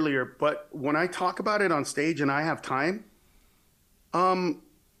joke earlier, but when I talk about it on stage and I have time,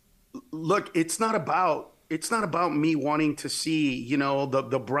 look, it's not about me wanting to see,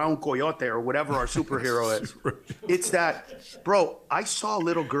 the brown coyote or whatever our superhero is. It's that, bro, I saw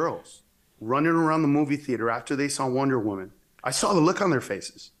little girls running around the movie theater after they saw Wonder Woman. I saw the look on their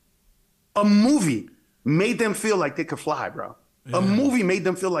faces. A movie made them feel like they could fly, bro. Yeah. A movie made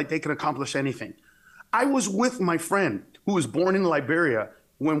them feel like they could accomplish anything. I was with my friend who was born in Liberia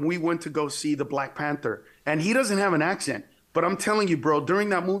when we went to go see the Black Panther. And he doesn't have an accent. But I'm telling you, bro, during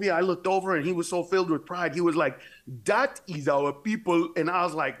that movie, I looked over and he was so filled with pride. He was like, that is our people. And I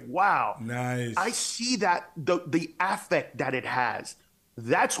was like, wow. Nice. I see that, the affect that it has.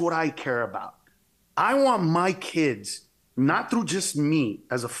 That's what I care about. I want my kids, not through just me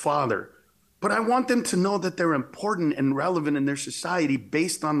as a father, but I want them to know that they're important and relevant in their society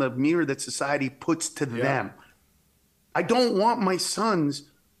based on the mirror that society puts to them. I don't want my sons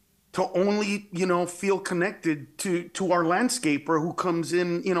to only, feel connected to our landscaper who comes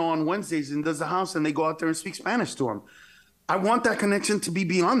in, on Wednesdays and does the house and they go out there and speak Spanish to him. I want that connection to be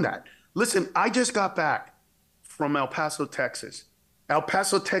beyond that. Listen, I just got back from El Paso, Texas. El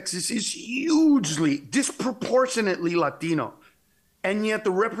Paso, Texas is hugely, disproportionately Latino. And yet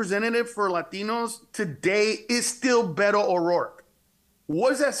the representative for Latinos today is still Beto O'Rourke. What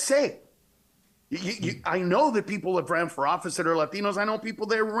does that say? I know that people have ran for office that are Latinos. I know people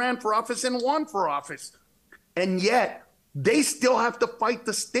that ran for office and won for office. And yet they still have to fight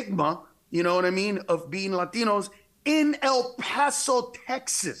the stigma, you know what I mean, of being Latinos in El Paso,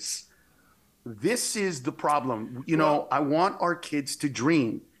 Texas. This is the problem. I want our kids to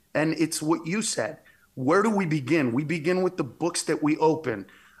dream. And it's what you said. Where do we begin? We begin with the books that we open.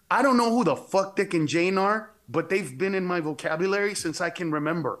 I don't know who the fuck Dick and Jane are, but they've been in my vocabulary since I can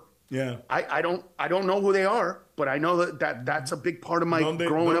remember. Yeah. I don't know who they are, but I know that's a big part of my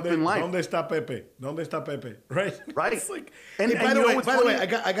growing up in life. ¿Dónde está Pepe? ¿Dónde está Pepe? Right? Right. It's like, and by the way,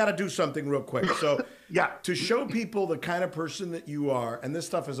 I got to do something real quick. So yeah, to show people the kind of person that you are, and this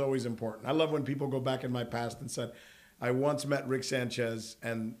stuff is always important. I love when people go back in my past and said, I once met Rick Sanchez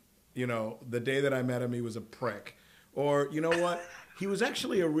and the day that I met him, he was a prick. Or, you know what? He was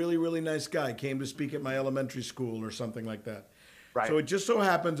actually a really, really nice guy. Came to speak at my elementary school or something like that. Right. So it just so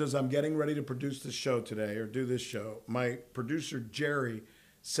happens as I'm getting ready to produce this show today or do this show, my producer, Jerry,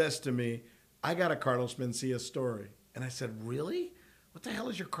 says to me, I got a Carlos Mencía story. And I said, really? What the hell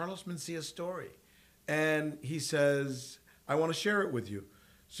is your Carlos Mencía story? And he says, I want to share it with you.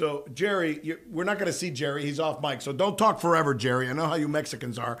 So, Jerry, we're not going to see Jerry. He's off mic. So don't talk forever, Jerry. I know how you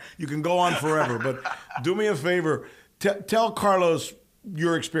Mexicans are. You can go on forever. But do me a favor. Tell Carlos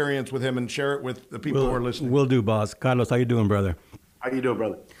your experience with him and share it with the people who are listening. Will do, boss. Carlos, how you doing, brother? How you doing,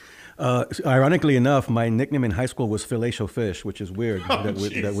 brother? Ironically enough, my nickname in high school was Filetio Fish, which is weird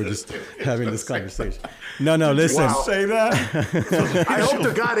that we're just having this conversation. No, listen. Wow. Say that? I hope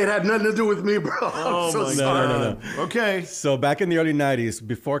to God it had nothing to do with me, bro. I'm so sorry. No. Okay. So back in the early 90s,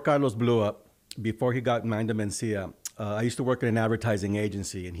 before Carlos blew up, before he got Mind Mencía, I used to work in an advertising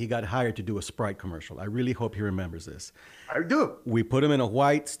agency, and he got hired to do a Sprite commercial. I really hope he remembers this. I do. We put him in a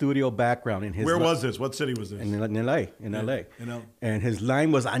white studio background. In his Where was this? What city was this? In LA. LA. And his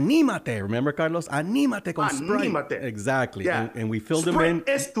line was, Anímate. Remember, Carlos? Anímate con Sprite. Anímate. Exactly. Yeah. And we filled him Sprite in.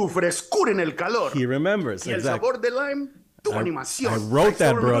 Es tu frescura en el calor. He remembers. Y el exactly. sabor de lime, tu animación. I wrote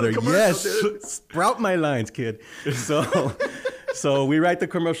that, brother. Yes. Dude. Sprout my lines, kid. So So we write the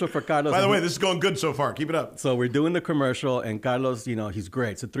commercial for Carlos. By the way, this is going good so far. Keep it up. So we're doing the commercial, and Carlos, you know, he's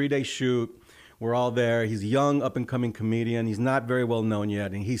great. It's a 3-day shoot. We're all there. He's a young, up-and-coming comedian. He's not very well known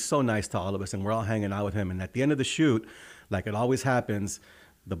yet, and he's so nice to all of us, and we're all hanging out with him. And at the end of the shoot, like it always happens,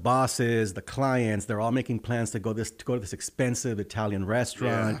 the bosses, the clients, they're all making plans to go to this expensive Italian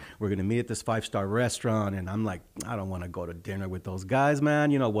restaurant. Yeah. We're going to meet at this 5-star restaurant. And I'm like, I don't want to go to dinner with those guys, man,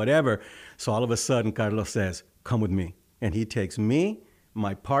 you know, whatever. So all of a sudden, Carlos says, come with me. And he takes me,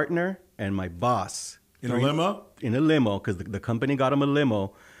 my partner, and my boss. In a limo? In a limo, because the company got him a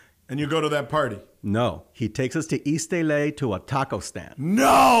limo. And you go to that party? No. He takes us to East LA to a taco stand.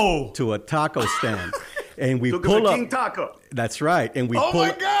 No! To a taco stand. And we Look pull at up. King Taco. That's right. And we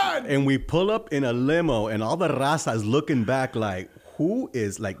my God! And we pull up in a limo, and all the raza is looking back like, who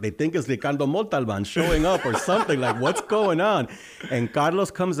is, like, they think it's Ricardo Montalban showing up or something. Like, what's going on? And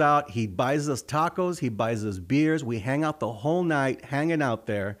Carlos comes out. He buys us tacos. He buys us beers. We hang out the whole night, hanging out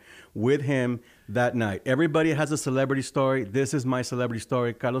there with him that night. Everybody has a celebrity story. This is my celebrity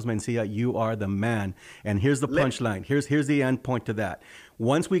story. Carlos Mencía, you are the man. And here's the punchline. Here's the end point to that.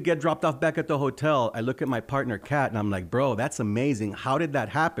 Once we get dropped off back at the hotel, I look at my partner, Kat, and I'm like, bro, that's amazing. How did that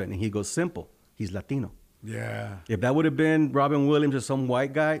happen? And he goes, simple. He's Latino. Yeah. If that would have been Robin Williams or some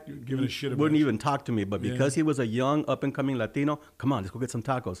white guy, giving a shit about wouldn't it. even talk to me. But because he was a young, up-and-coming Latino, come on, let's go get some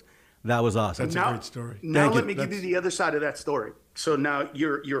tacos. That was awesome. That's a great story. Now let me give you the other side of that story. So now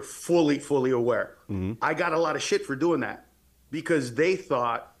you're fully aware. Mm-hmm. I got a lot of shit for doing that because they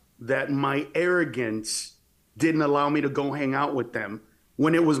thought that my arrogance didn't allow me to go hang out with them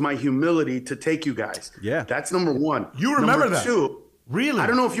when it was my humility to take you guys. Yeah. That's number one. You remember number that? Two, really? I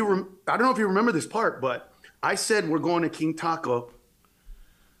don't know if you remember this part, but I said we're going to King Taco,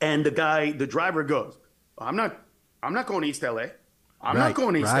 and the driver goes, I'm not going to East LA. I'm not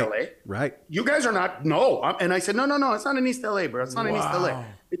going to East LA. Right. You guys are not. No. And I said, no. It's not in East LA, bro. It's not in East LA.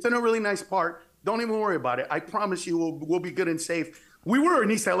 It's in a really nice part. Don't even worry about it. I promise you we'll be good and safe. We were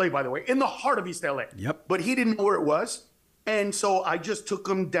in East LA, by the way, in the heart of East LA. Yep. But he didn't know where it was. And so I just took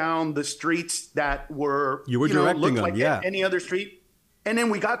him down the streets that were, directing him, like any other street. And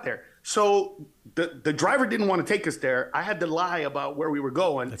then we got there. So the driver didn't want to take us there. I had to lie about where we were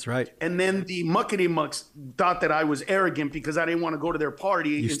going. That's right. And then the muckety mucks thought that I was arrogant because I didn't want to go to their party.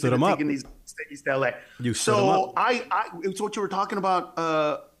 You stood them up. East LA. You stood them up. It's what you were talking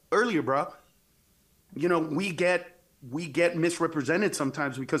about earlier, bro. You know, we get misrepresented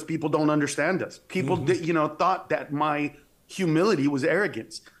sometimes because people don't understand us. People, thought that my humility was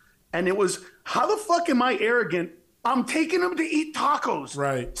arrogance, and it was, how the fuck am I arrogant? I'm taking them to eat tacos.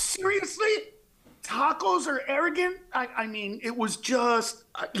 Right. Seriously? Tacos are arrogant? I mean, it was just,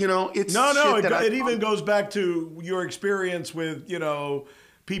 it's it even goes back to your experience with,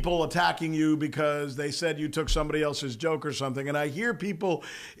 people attacking you because they said you took somebody else's joke or something. And I hear people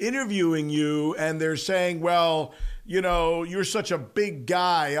interviewing you and they're saying, well, you're such a big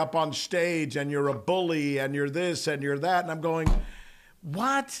guy up on stage and you're a bully and you're this and you're that. And I'm going,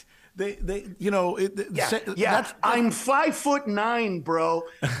 what? I'm 5'9", bro.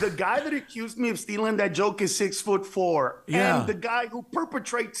 The guy that accused me of stealing that joke is 6'4", and the guy who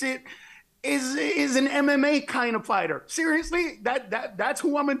perpetrates it is an MMA kind of fighter. Seriously, that's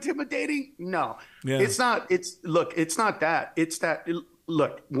who I'm intimidating? No, it's not. It's not that. It's that.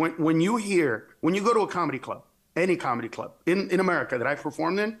 Look, when you go to a comedy club, any comedy club in America that I've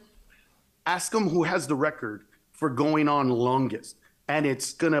performed in, ask them who has the record for going on longest. And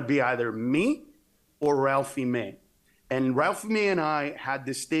it's going to be either me or Ralphie May. And Ralphie May and I had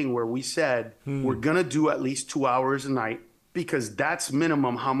this thing where we said, we're going to do at least 2 hours a night because that's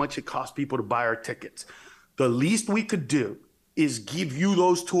minimum how much it costs people to buy our tickets. The least we could do is give you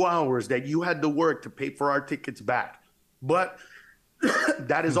those 2 hours that you had to work to pay for our tickets back. But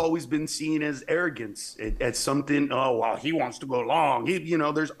that has always been seen as arrogance, as something, he wants to go long.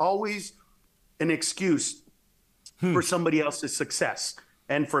 There's always an excuse for somebody else's success.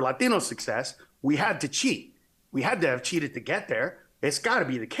 And for Latino success, we had to cheat. We had to have cheated to get there. It's got to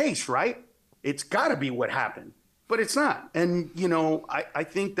be the case, right? It's got to be what happened. But it's not. And, I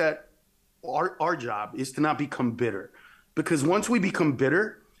think that our job is to not become bitter. Because once we become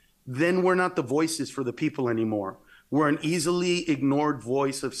bitter, then we're not the voices for the people anymore. We're an easily ignored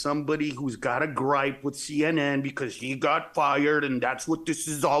voice of somebody who's got a gripe with CNN because he got fired and that's what this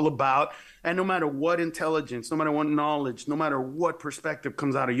is all about. And no matter what intelligence, no matter what knowledge, no matter what perspective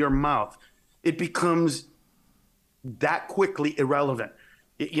comes out of your mouth, it becomes that quickly irrelevant.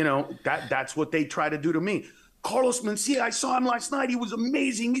 That's what they try to do to me. Carlos Mencía, I saw him last night. He was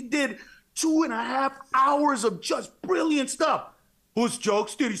amazing. He did 2.5 hours of just brilliant stuff. Whose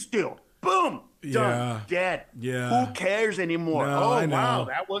jokes did he steal? Boom. Yeah. Done. Dead. Yeah. Who cares anymore? No, oh, I know. wow,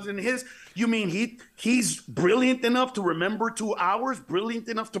 that wasn't his. You mean he's brilliant enough to remember 2 hours, brilliant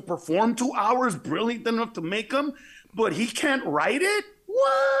enough to perform 2 hours, brilliant enough to make them, but he can't write it?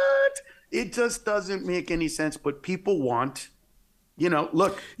 What? It just doesn't make any sense. But people want,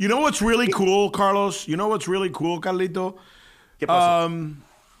 look. You know what's really cool, Carlos? You know what's really cool, Carlito?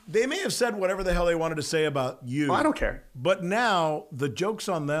 They may have said whatever the hell they wanted to say about you. Well, I don't care. But now the joke's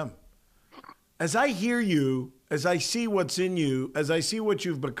on them. As I hear you, as I see what's in you, as I see what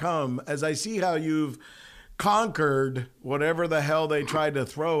you've become, as I see how you've conquered whatever the hell they tried to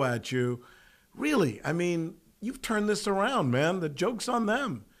throw at you, really, I mean, you've turned this around, man. The joke's on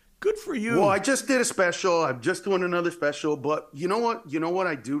them. Good for you. Well, I just did a special. I'm just doing another special. But you know what? You know what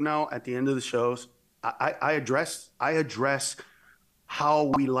I do now at the end of the shows? I address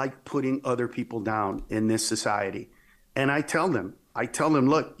how we like putting other people down in this society. And I tell them,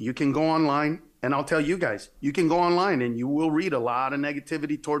 look, you can go online, and I'll tell you guys, you can go online and you will read a lot of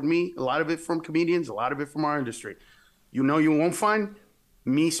negativity toward me, a lot of it from comedians, a lot of it from our industry. You won't find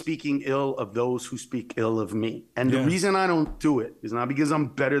me speaking ill of those who speak ill of me. And the reason I don't do it is not because I'm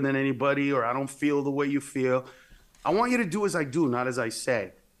better than anybody or I don't feel the way you feel. I want you to do as I do, not as I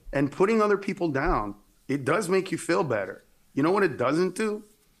say. And putting other people down, it does make you feel better. You know what it doesn't do?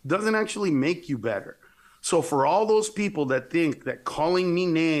 It doesn't actually make you better. So for all those people that think that calling me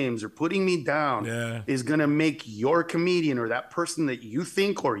names or putting me down is going to make your comedian or that person that you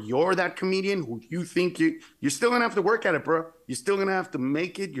think, or you're that comedian who you think you're still going to have to work at it, bro. You're still going to have to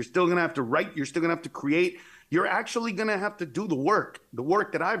make it. You're still going to have to write. You're still going to have to create. You're actually going to have to do the work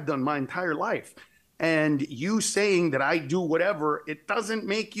that I've done my entire life. And you saying that I do whatever, it doesn't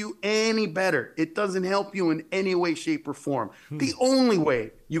make you any better. It doesn't help you in any way, shape, or form. The only way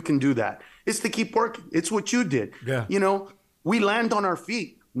you can do that is to keep working. It's what you did. Yeah. We land on our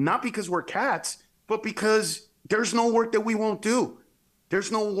feet, not because we're cats, but because there's no work that we won't do.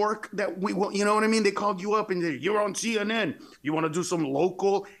 There's no work that we won't, you know what I mean? They called you up and you're on CNN. You want to do some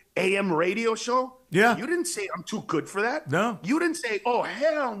local AM radio show? Yeah. You didn't say I'm too good for that. No. You didn't say, oh,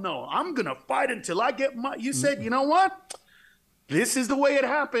 hell no, I'm going to fight until I get my, you said, you know what? This is the way it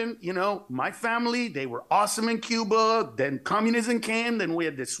happened. My family, they were awesome in Cuba. Then communism came. Then we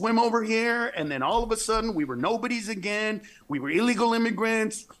had to swim over here. And then all of a sudden we were nobodies again. We were illegal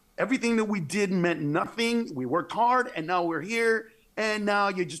immigrants. Everything that we did meant nothing. We worked hard and now we're here. And now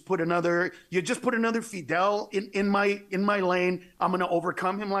you just put another Fidel in my lane. I'm going to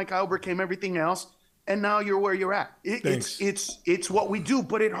overcome him like I overcame everything else. And now you're where you're at. It's what we do,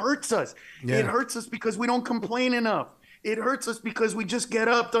 but it hurts us. Yeah. It hurts us because we don't complain enough. It hurts us because we just get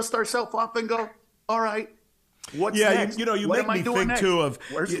up, dust ourselves off, and go, all right, what's next? You what make me think next? too of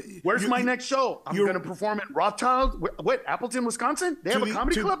where's my next show? I'm going to perform at Rothschild. What, Appleton, Wisconsin? They have a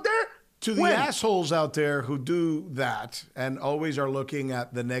comedy club there? To the assholes out there who do that and always are looking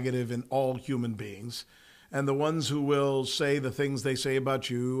at the negative in all human beings, and the ones who will say the things they say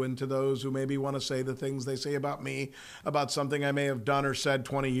about you, and to those who maybe want to say the things they say about me, about something I may have done or said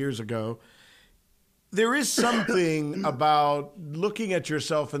 20 years ago, there is something about looking at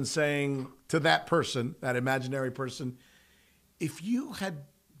yourself and saying to that person, that imaginary person, if you had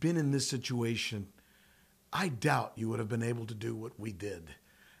been in this situation, I doubt you would have been able to do what we did.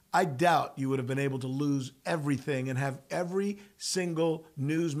 I doubt you would have been able to lose everything and have every single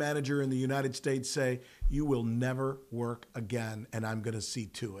news manager in the United States say, you will never work again, and I'm going to see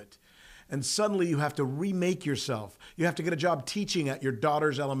to it. And suddenly you have to remake yourself. You have to get a job teaching at your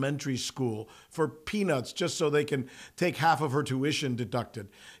daughter's elementary school for peanuts just so they can take half of her tuition deducted.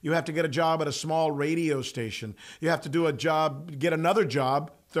 You have to get a job at a small radio station. You have to get another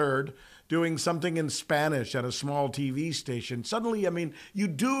job, third, doing something in Spanish at a small TV station. Suddenly, you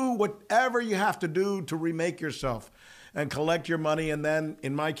do whatever you have to do to remake yourself and collect your money, and then,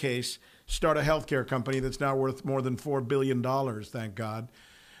 in my case, start a healthcare company that's now worth more than $4 billion, thank God.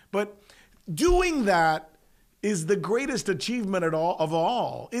 But doing that is the greatest achievement of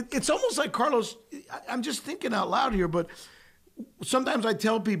all. It's almost like, Carlos, I'm just thinking out loud here, but sometimes I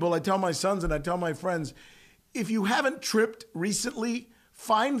tell my sons and I tell my friends, if you haven't tripped recently,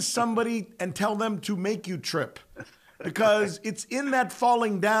 find somebody and tell them to make you trip, because it's in that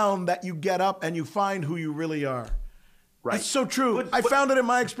falling down that you get up and you find who you really are. Right. It's so true. I found it in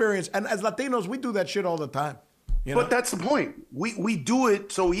my experience. And as Latinos, we do that shit all the time. But that's the point. We do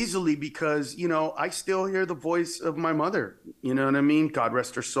it so easily because, I still hear the voice of my mother, you know what I mean? God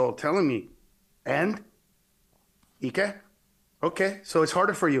rest her soul, telling me, and Ike, okay, so it's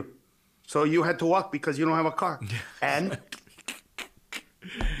harder for you. So you had to walk because you don't have a car. And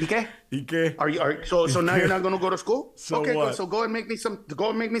 ¿Y qué? ¿Y qué? So now you're not going to go to school? So okay, what? so go and make me some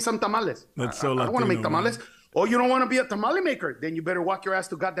tamales. That's so I don't want to make Latino, tamales. man. Oh, you don't want to be a tamale maker? Then you better walk your ass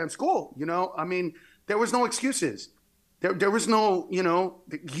to goddamn school. You know, I mean, there was no excuses. There was no,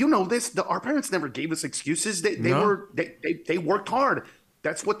 this. Our parents never gave us excuses. They worked hard.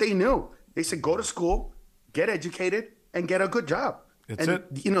 That's what they knew. They said, go to school, get educated, and get a good job. That's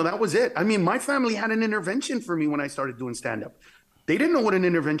it. That was it. I mean, my family had an intervention for me when I started doing stand-up. They didn't know what an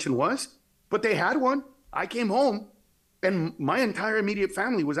intervention was, but they had one. I came home, and my entire immediate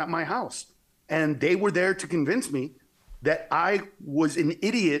family was at my house. And they were there to convince me that I was an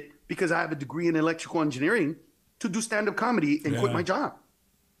idiot because I have a degree in electrical engineering to do stand-up comedy and quit my job.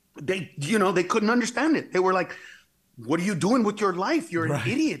 They couldn't understand it. They were like, what are you doing with your life? You're an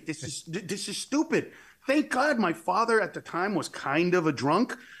idiot. This is stupid. Thank God my father at the time was kind of a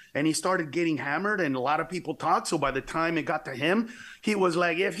drunk, and he started getting hammered, and a lot of people talked. So by the time it got to him, he was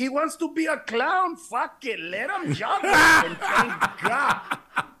like, if he wants to be a clown, fuck it, let him jump. And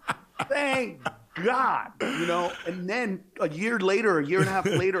thank God, and then a year and a half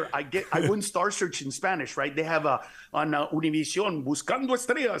later, I win Star Search in Spanish, right? They have on Univision, Buscando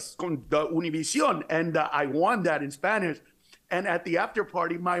Estrellas con Univision, and I won that in Spanish. And at the after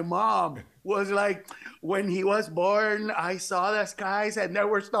party, my mom was like, when he was born, I saw the skies and there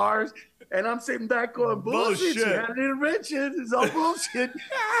were stars. And I'm sitting back going, bullshit. You had an intervention. It's all bullshit.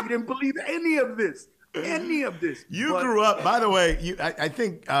 You didn't believe any of this. You grew up, by the way, I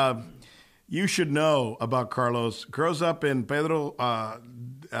think you should know about Carlos. Grows up in Pedro.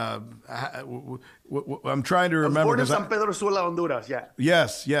 I'm trying to remember. Born in San Pedro Sula, Honduras, yeah.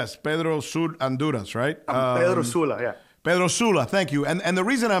 Yes. Pedro Sur, Honduras, right? Pedro Sula, yeah. Pedro Sula, thank you. And the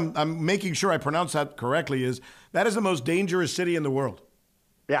reason I'm making sure I pronounce that correctly is that is the most dangerous city in the world.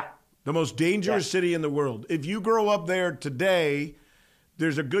 Yeah. The most dangerous city in the world. If you grow up there today,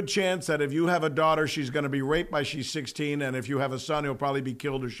 there's a good chance that if you have a daughter, she's going to be raped by she's 16. And if you have a son, he'll probably be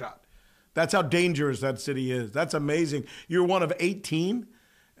killed or shot. That's how dangerous that city is. That's amazing. You're one of 18.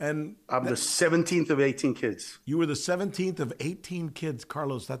 And I'm the 17th of 18 kids. You were the 17th of 18 kids,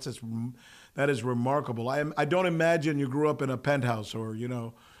 Carlos. That is remarkable. I don't imagine you grew up in a penthouse or,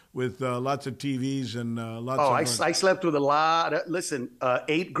 with lots of TVs and lots of... I slept with a lot. Listen,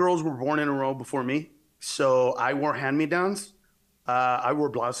 8 girls were born in a row before me. So I wore hand-me-downs. I wore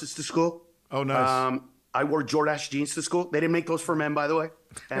blouses to school. Oh, nice. I wore Jordache jeans to school. They didn't make those for men, by the way.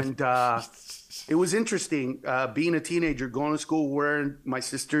 And it was interesting being a teenager, going to school wearing my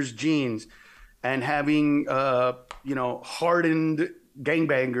sister's jeans and having, hardened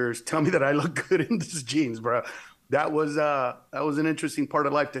gangbangers tell me that I look good in these jeans, bro. That was an interesting part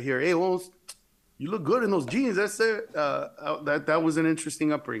of life to hear. Hey, well, you look good in those jeans. That's it. That was an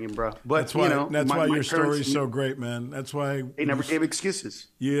interesting upbringing, bro. But that's why your story's so great, man. That's why they never gave excuses.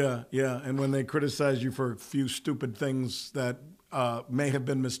 Yeah. And when they criticize you for a few stupid things that may have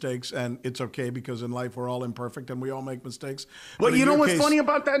been mistakes, and it's okay because in life we're all imperfect and we all make mistakes. But you know what's funny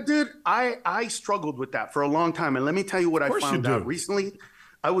about that, dude? I struggled with that for a long time, and let me tell you what I found out recently.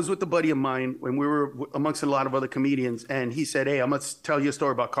 I was with a buddy of mine when we were amongst a lot of other comedians, and he said, hey, I'm going to tell you a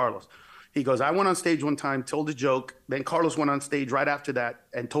story about Carlos. He goes, I went on stage one time, told a joke. Then Carlos went on stage right after that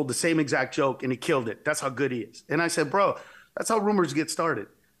and told the same exact joke, and he killed it. That's how good he is. And I said, bro, that's how rumors get started.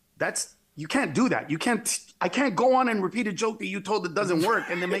 You can't do that. I can't go on and repeat a joke that you told that doesn't work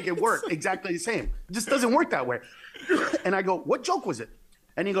and then make it work exactly the same. It just doesn't work that way. And I go, what joke was it?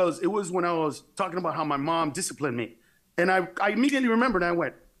 And he goes, it was when I was talking about how my mom disciplined me. And I immediately remembered, and I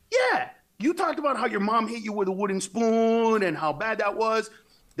went, yeah, you talked about how your mom hit you with a wooden spoon and how bad that was.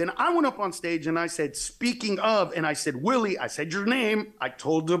 Then I went up on stage and I said, speaking of, and I said, Willie, I said your name. I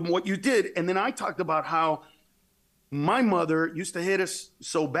told him what you did. And then I talked about how my mother used to hit us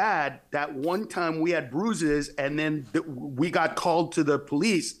so bad that one time we had bruises and then we got called to the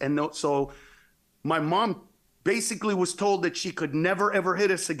police. And so my mom basically was told that she could never, ever hit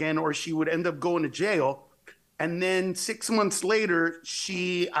us again or she would end up going to jail. And then 6 months later,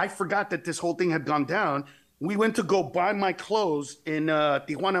 I forgot that this whole thing had gone down. We went to go buy my clothes in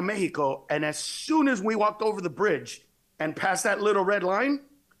Tijuana, Mexico. And as soon as we walked over the bridge and past that little red line,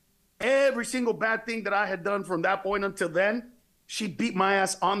 every single bad thing that I had done from that point until then, she beat my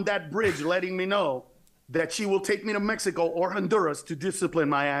ass on that bridge, letting me know that she will take me to Mexico or Honduras to discipline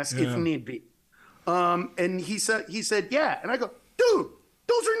my ass if need be. And he said, yeah. And I go, dude,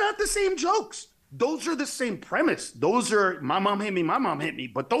 those are not the same jokes. Those are the same premise. Those are my mom hit me,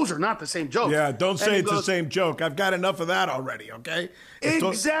 but those are not the same jokes. Yeah, don't say it's the same joke. I've got enough of that already, okay?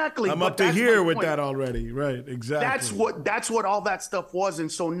 Exactly. I'm up to here with that already. Right, exactly. That's what all that stuff was. And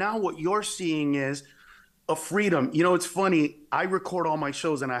so now what you're seeing is a freedom. You know, it's funny. I record all my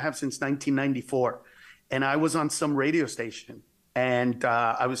shows, and I have since 1994. And I was on some radio station, and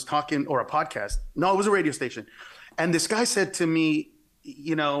I was talking, or a podcast. No, it was a radio station. And this guy said to me,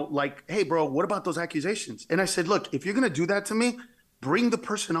 you know, like, hey, bro, what about those accusations? And I said, look, if you're going to do that to me, bring the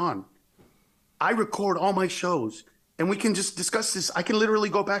person on. I record all my shows, and we can just discuss this. I can literally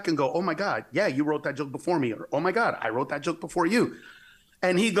go back and go, oh, my God, yeah, you wrote that joke before me. Or, oh, my God, I wrote that joke before you.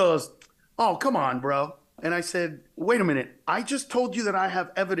 And he goes, oh, come on, bro. And I said, wait a minute. I just told you that I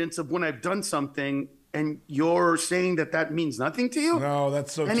have evidence of when I've done something, and you're saying that that means nothing to you? No,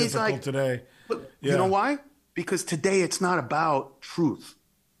 that's so typical today. But you know why? Because today it's not about truth.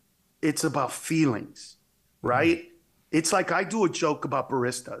 It's about feelings, right? Mm-hmm. It's like I do a joke about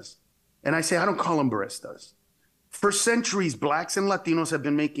baristas, and I say, I don't call them baristas. For centuries, blacks and Latinos have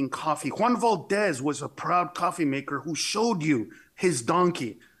been making coffee. Juan Valdez was a proud coffee maker who showed you his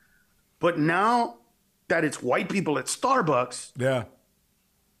donkey. But now that it's white people at Starbucks,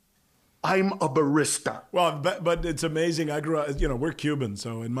 I'm a barista. Well, but it's amazing. I grew up, you know, we're Cuban.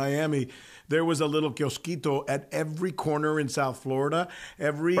 So in Miami, there was a little kiosquito at every corner in South Florida.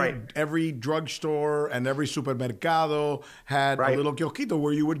 Every drugstore and every supermercado had a little kiosquito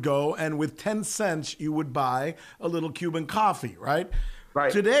where you would go, and with 10 cents, you would buy a little Cuban coffee, right? Right.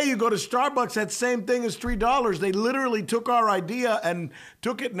 Today, you go to Starbucks, that same thing is $3. They literally took our idea and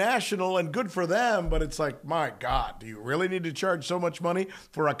took it national, and good for them. But it's like, my God, do you really need to charge so much money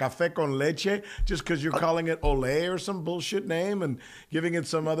for a café con leche just because you're calling it Olé or some bullshit name and giving it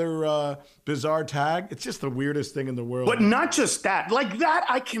some other bizarre tag? It's just the weirdest thing in the world. But not just that. Like that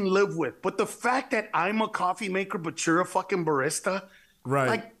I can live with. But the fact that I'm a coffee maker, but you're a fucking barista. Right.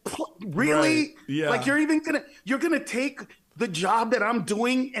 Like, really? Right. Yeah. Like you're gonna take the job that I'm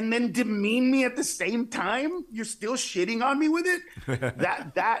doing and then demean me at the same time? You're still shitting on me with it?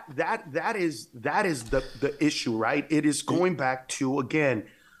 that is the issue, right? It is going back to, again,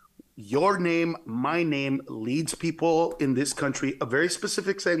 your name, my name leads people in this country, a very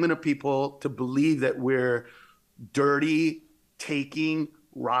specific segment of people, to believe that we're dirty, taking,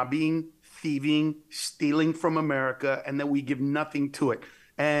 robbing, thieving, stealing from America, and that we give nothing to it.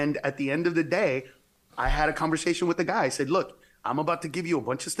 And at the end of the day, I had a conversation with the guy. I said, look, I'm about to give you a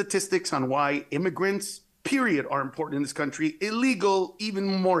bunch of statistics on why immigrants, period, are important in this country, illegal even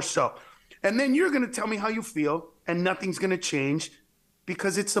more so. And then you're going to tell me how you feel, and nothing's going to change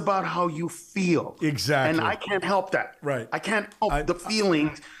because it's about how you feel. Exactly. And I can't help that. Right. I can't help the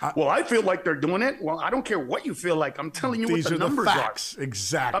feelings. Well, I feel like they're doing it. Well, I don't care what you feel like. I'm telling you what the numbers are. Facts.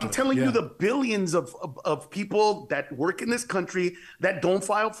 Exactly. I'm telling you the billions of people that work in this country that don't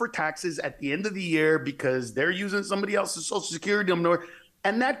file for taxes at the end of the year because they're using somebody else's Social Security number,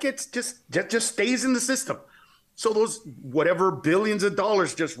 and that gets just stays in the system. So those whatever billions of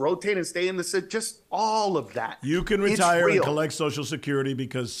dollars just rotate and stay in the system, just all of that. You can retire and collect Social Security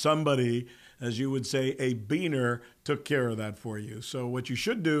because somebody, as you would say, a beaner, took care of that for you. So what you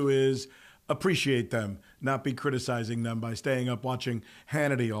should do is appreciate them, not be criticizing them by staying up watching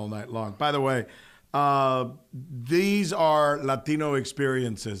Hannity all night long. By the way, these are Latino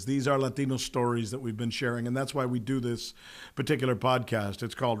experiences. These are Latino stories that we've been sharing, and that's why we do this particular podcast.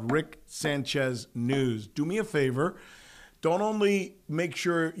 It's called Rick Sanchez News. Do me a favor. Don't only make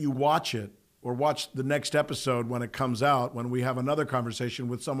sure you watch it or watch the next episode when it comes out, when we have another conversation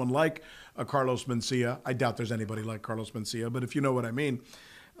with someone like Carlos Mencía. I doubt there's anybody like Carlos Mencía, but if you know what I mean.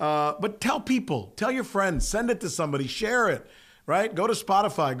 But tell people, tell your friends, send it to somebody, share it. Right? Go to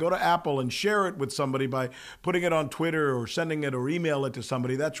Spotify, go to Apple, and share it with somebody by putting it on Twitter or sending it or email it to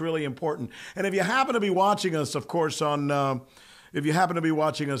somebody. That's really important. And if you happen to be watching us, of course, on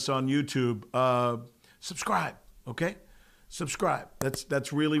YouTube, subscribe. Okay, subscribe.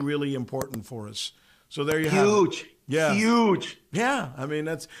 That's really, really important for us. So there you have it. Huge. Yeah. Huge. Yeah. I mean,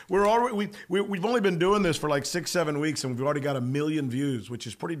 we've only been doing this for like 6-7 weeks, and we've already got 1 million views, which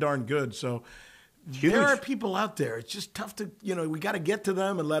is pretty darn good. So. Huge. There are people out there. It's just tough to, we got to get to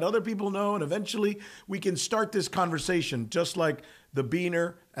them and let other people know. And eventually we can start this conversation just like the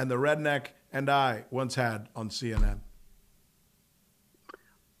Beaner and the Redneck and I once had on CNN.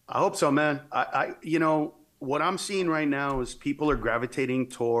 I hope so, man. What I'm seeing right now is people are gravitating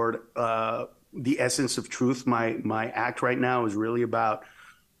toward the essence of truth. My act right now is really about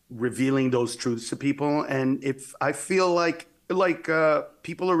revealing those truths to people. And if I feel like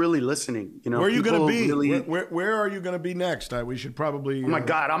people are really listening. Where are you going to be? Really... Where are you going to be next? We should probably. Oh my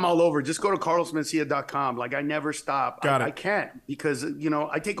God, I'm all over. Just go to carlosmencia.com. Like I never stop. I can't because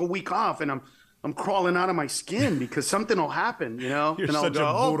I take a week off and I'm crawling out of my skin because something will happen. You're and I'll such go,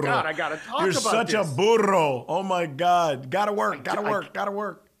 a burro. Oh God, I got to talk You're about such this. a burro. Oh my God, gotta work.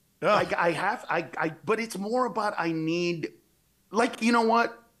 Like but it's more about I need, like, you know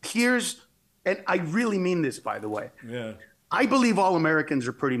what? And I really mean this, by the way. Yeah. I believe all Americans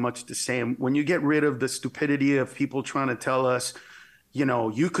are pretty much the same. When you get rid of the stupidity of people trying to tell us, you know,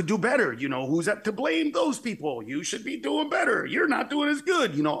 you could do better. You know, who's up to blame? Those people. You should be doing better. You're not doing as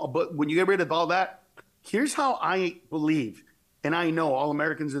good. You know, but when you get rid of all that, here's how I believe, and I know all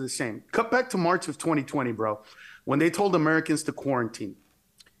Americans are the same. Cut back to March of 2020, bro, when they told Americans to quarantine.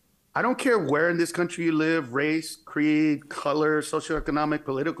 I don't care where in this country you live, race, creed, color, socioeconomic,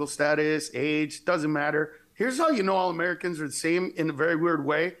 political status, age, doesn't matter. Here's how you know all Americans are the same in a very weird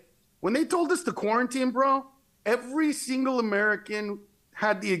way. When they told us to quarantine, bro, every single American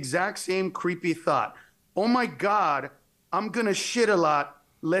had the exact same creepy thought. Oh my God, I'm going to shit a lot.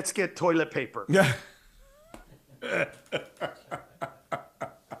 Let's get toilet paper. Yeah.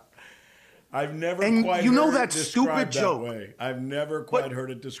 I've never quite heard it described that way. I've never quite heard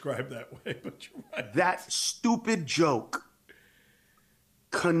it described that way, but you're right. That stupid joke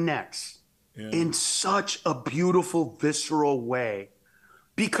connects in such a beautiful, visceral way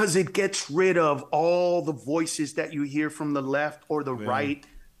because it gets rid of all the voices that you hear from the left or the right.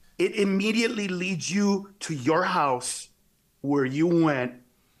 It immediately leads you to your house where you went,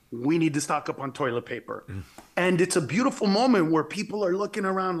 we need to stock up on toilet paper. And it's a beautiful moment where people are looking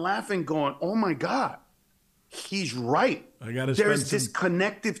around laughing, going, oh my God, he's right. There's this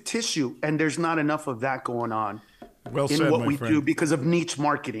connective tissue, and there's not enough of that going on in what we do because of niche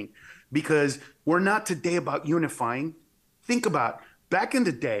marketing. Because we're not today about unifying. Think about back in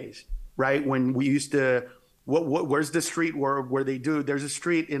the days, right, when we used to, where's the street where they do, there's a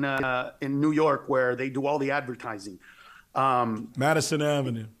street in New York where they do all the advertising. Madison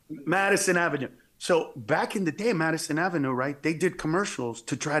Avenue. Madison Avenue. So back in the day, Madison Avenue, right, they did commercials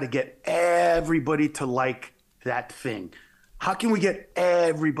to try to get everybody to like that thing. How can we get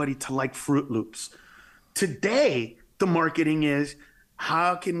everybody to like Fruit Loops? Today, the marketing is,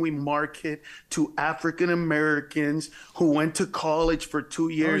 how can we market to African Americans who went to college for 2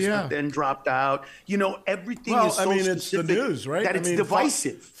 years but then dropped out? You know, everything is so specific it's the news, right? That it's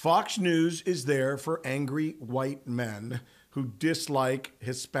divisive. Fox News is there for angry white men who dislike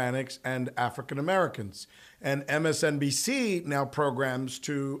Hispanics and African Americans. And MSNBC now programs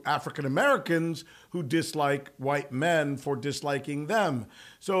to African Americans who dislike white men for disliking them.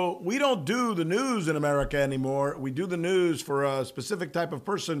 So we don't do the news in America anymore. We do the news for a specific type of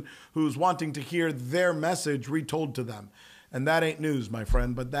person who's wanting to hear their message retold to them. And that ain't news, my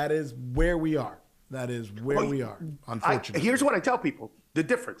friend, but that is where we are. That is where we are, unfortunately. Here's what I tell people, the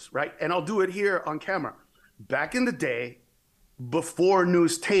difference, right? And I'll do it here on camera. Back in the day, before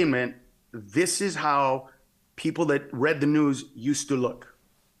newstainment, this is how people that read the news used to look.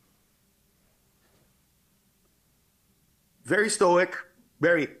 Very stoic,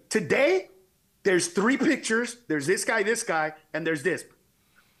 very. Today, there's 3 pictures. There's this guy, and there's this.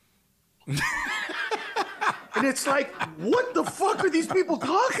 And it's like, what the fuck are these people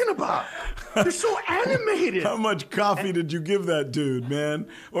talking about? They're so animated. How much coffee did you give that dude, man?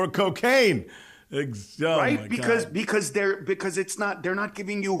 Or cocaine? Right? Because it's not, they're not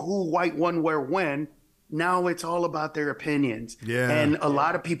giving you who, white, one, where, when. Now it's all about their opinions. Yeah. And a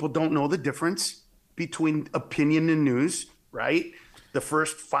lot of people don't know the difference between opinion and news, right? The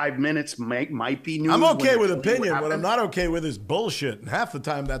first 5 minutes might be news. I'm okay with opinion. What I'm not okay with is bullshit. And half the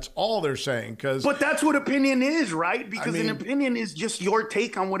time, that's all they're saying. But that's what opinion is, right? Because an opinion is just your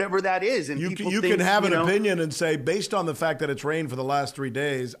take on whatever that is. And you can have an opinion and say, based on the fact that it's rained for the last 3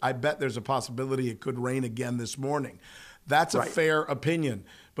 days, I bet there's a possibility it could rain again this morning. That's a fair opinion.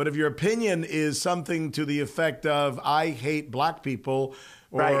 But if your opinion is something to the effect of, I hate black people,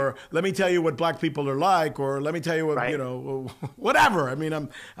 or let me tell you what black people are like, or let me tell you what, you know, whatever. I mean, I'm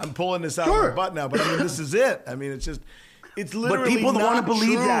pulling this out of my butt now, but I mean, this is it. I mean, it's literally But people don't want to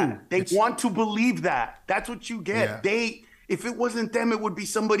believe true. that. They want to believe that. That's what you get. Yeah. If it wasn't them, it would be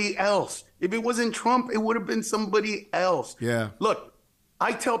somebody else. If it wasn't Trump, it would have been somebody else. Yeah. Look,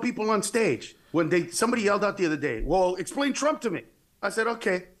 I tell people on stage, when somebody yelled out the other day, well, explain Trump to me. I said,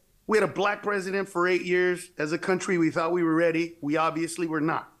 okay, we had a black president for 8 years. As a country, we thought we were ready. We obviously were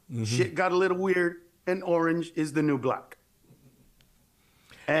not. Mm-hmm. Shit got a little weird, and orange is the new black.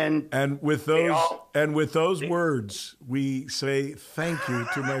 And with those words, we say thank you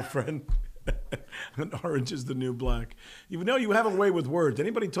to my friend. And orange is the new black. You know, you have a way with words.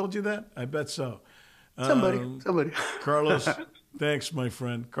 Anybody told you that? I bet so. Somebody. Carlos, thanks, my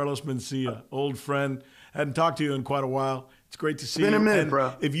friend. Carlos Mencía, old friend. Hadn't talked to you in quite a while. It's great to see It's been you. a minute, And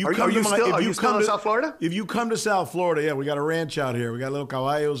bro. If you Are come you to still in to South Florida? If you come to South Florida, yeah, we got a ranch out here. We got little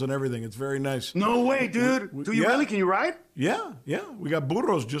caballos and everything. It's very nice. No way, dude. Do you yeah. really? Can you ride? Yeah. We got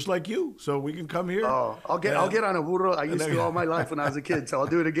burros just like you, so we can come here. Oh, I'll get on a burro. I used to all my life when I was a kid, so I'll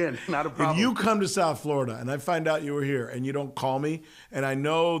do it again. Not a problem. If you come to South Florida and I find out you were here and you don't call me, and I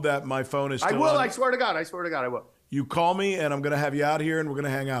know that my phone is still I will. on, I swear to God. I swear to God, I will. you call me and I'm going to have you out here and we're going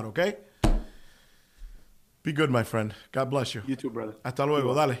to hang out, okay? Be good, my friend. God bless you. You too, brother. Hasta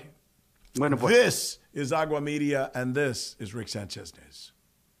luego. Dale. Bueno, pues. This is Agua Media, and this is Rick Sanchez News.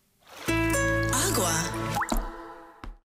 Agua.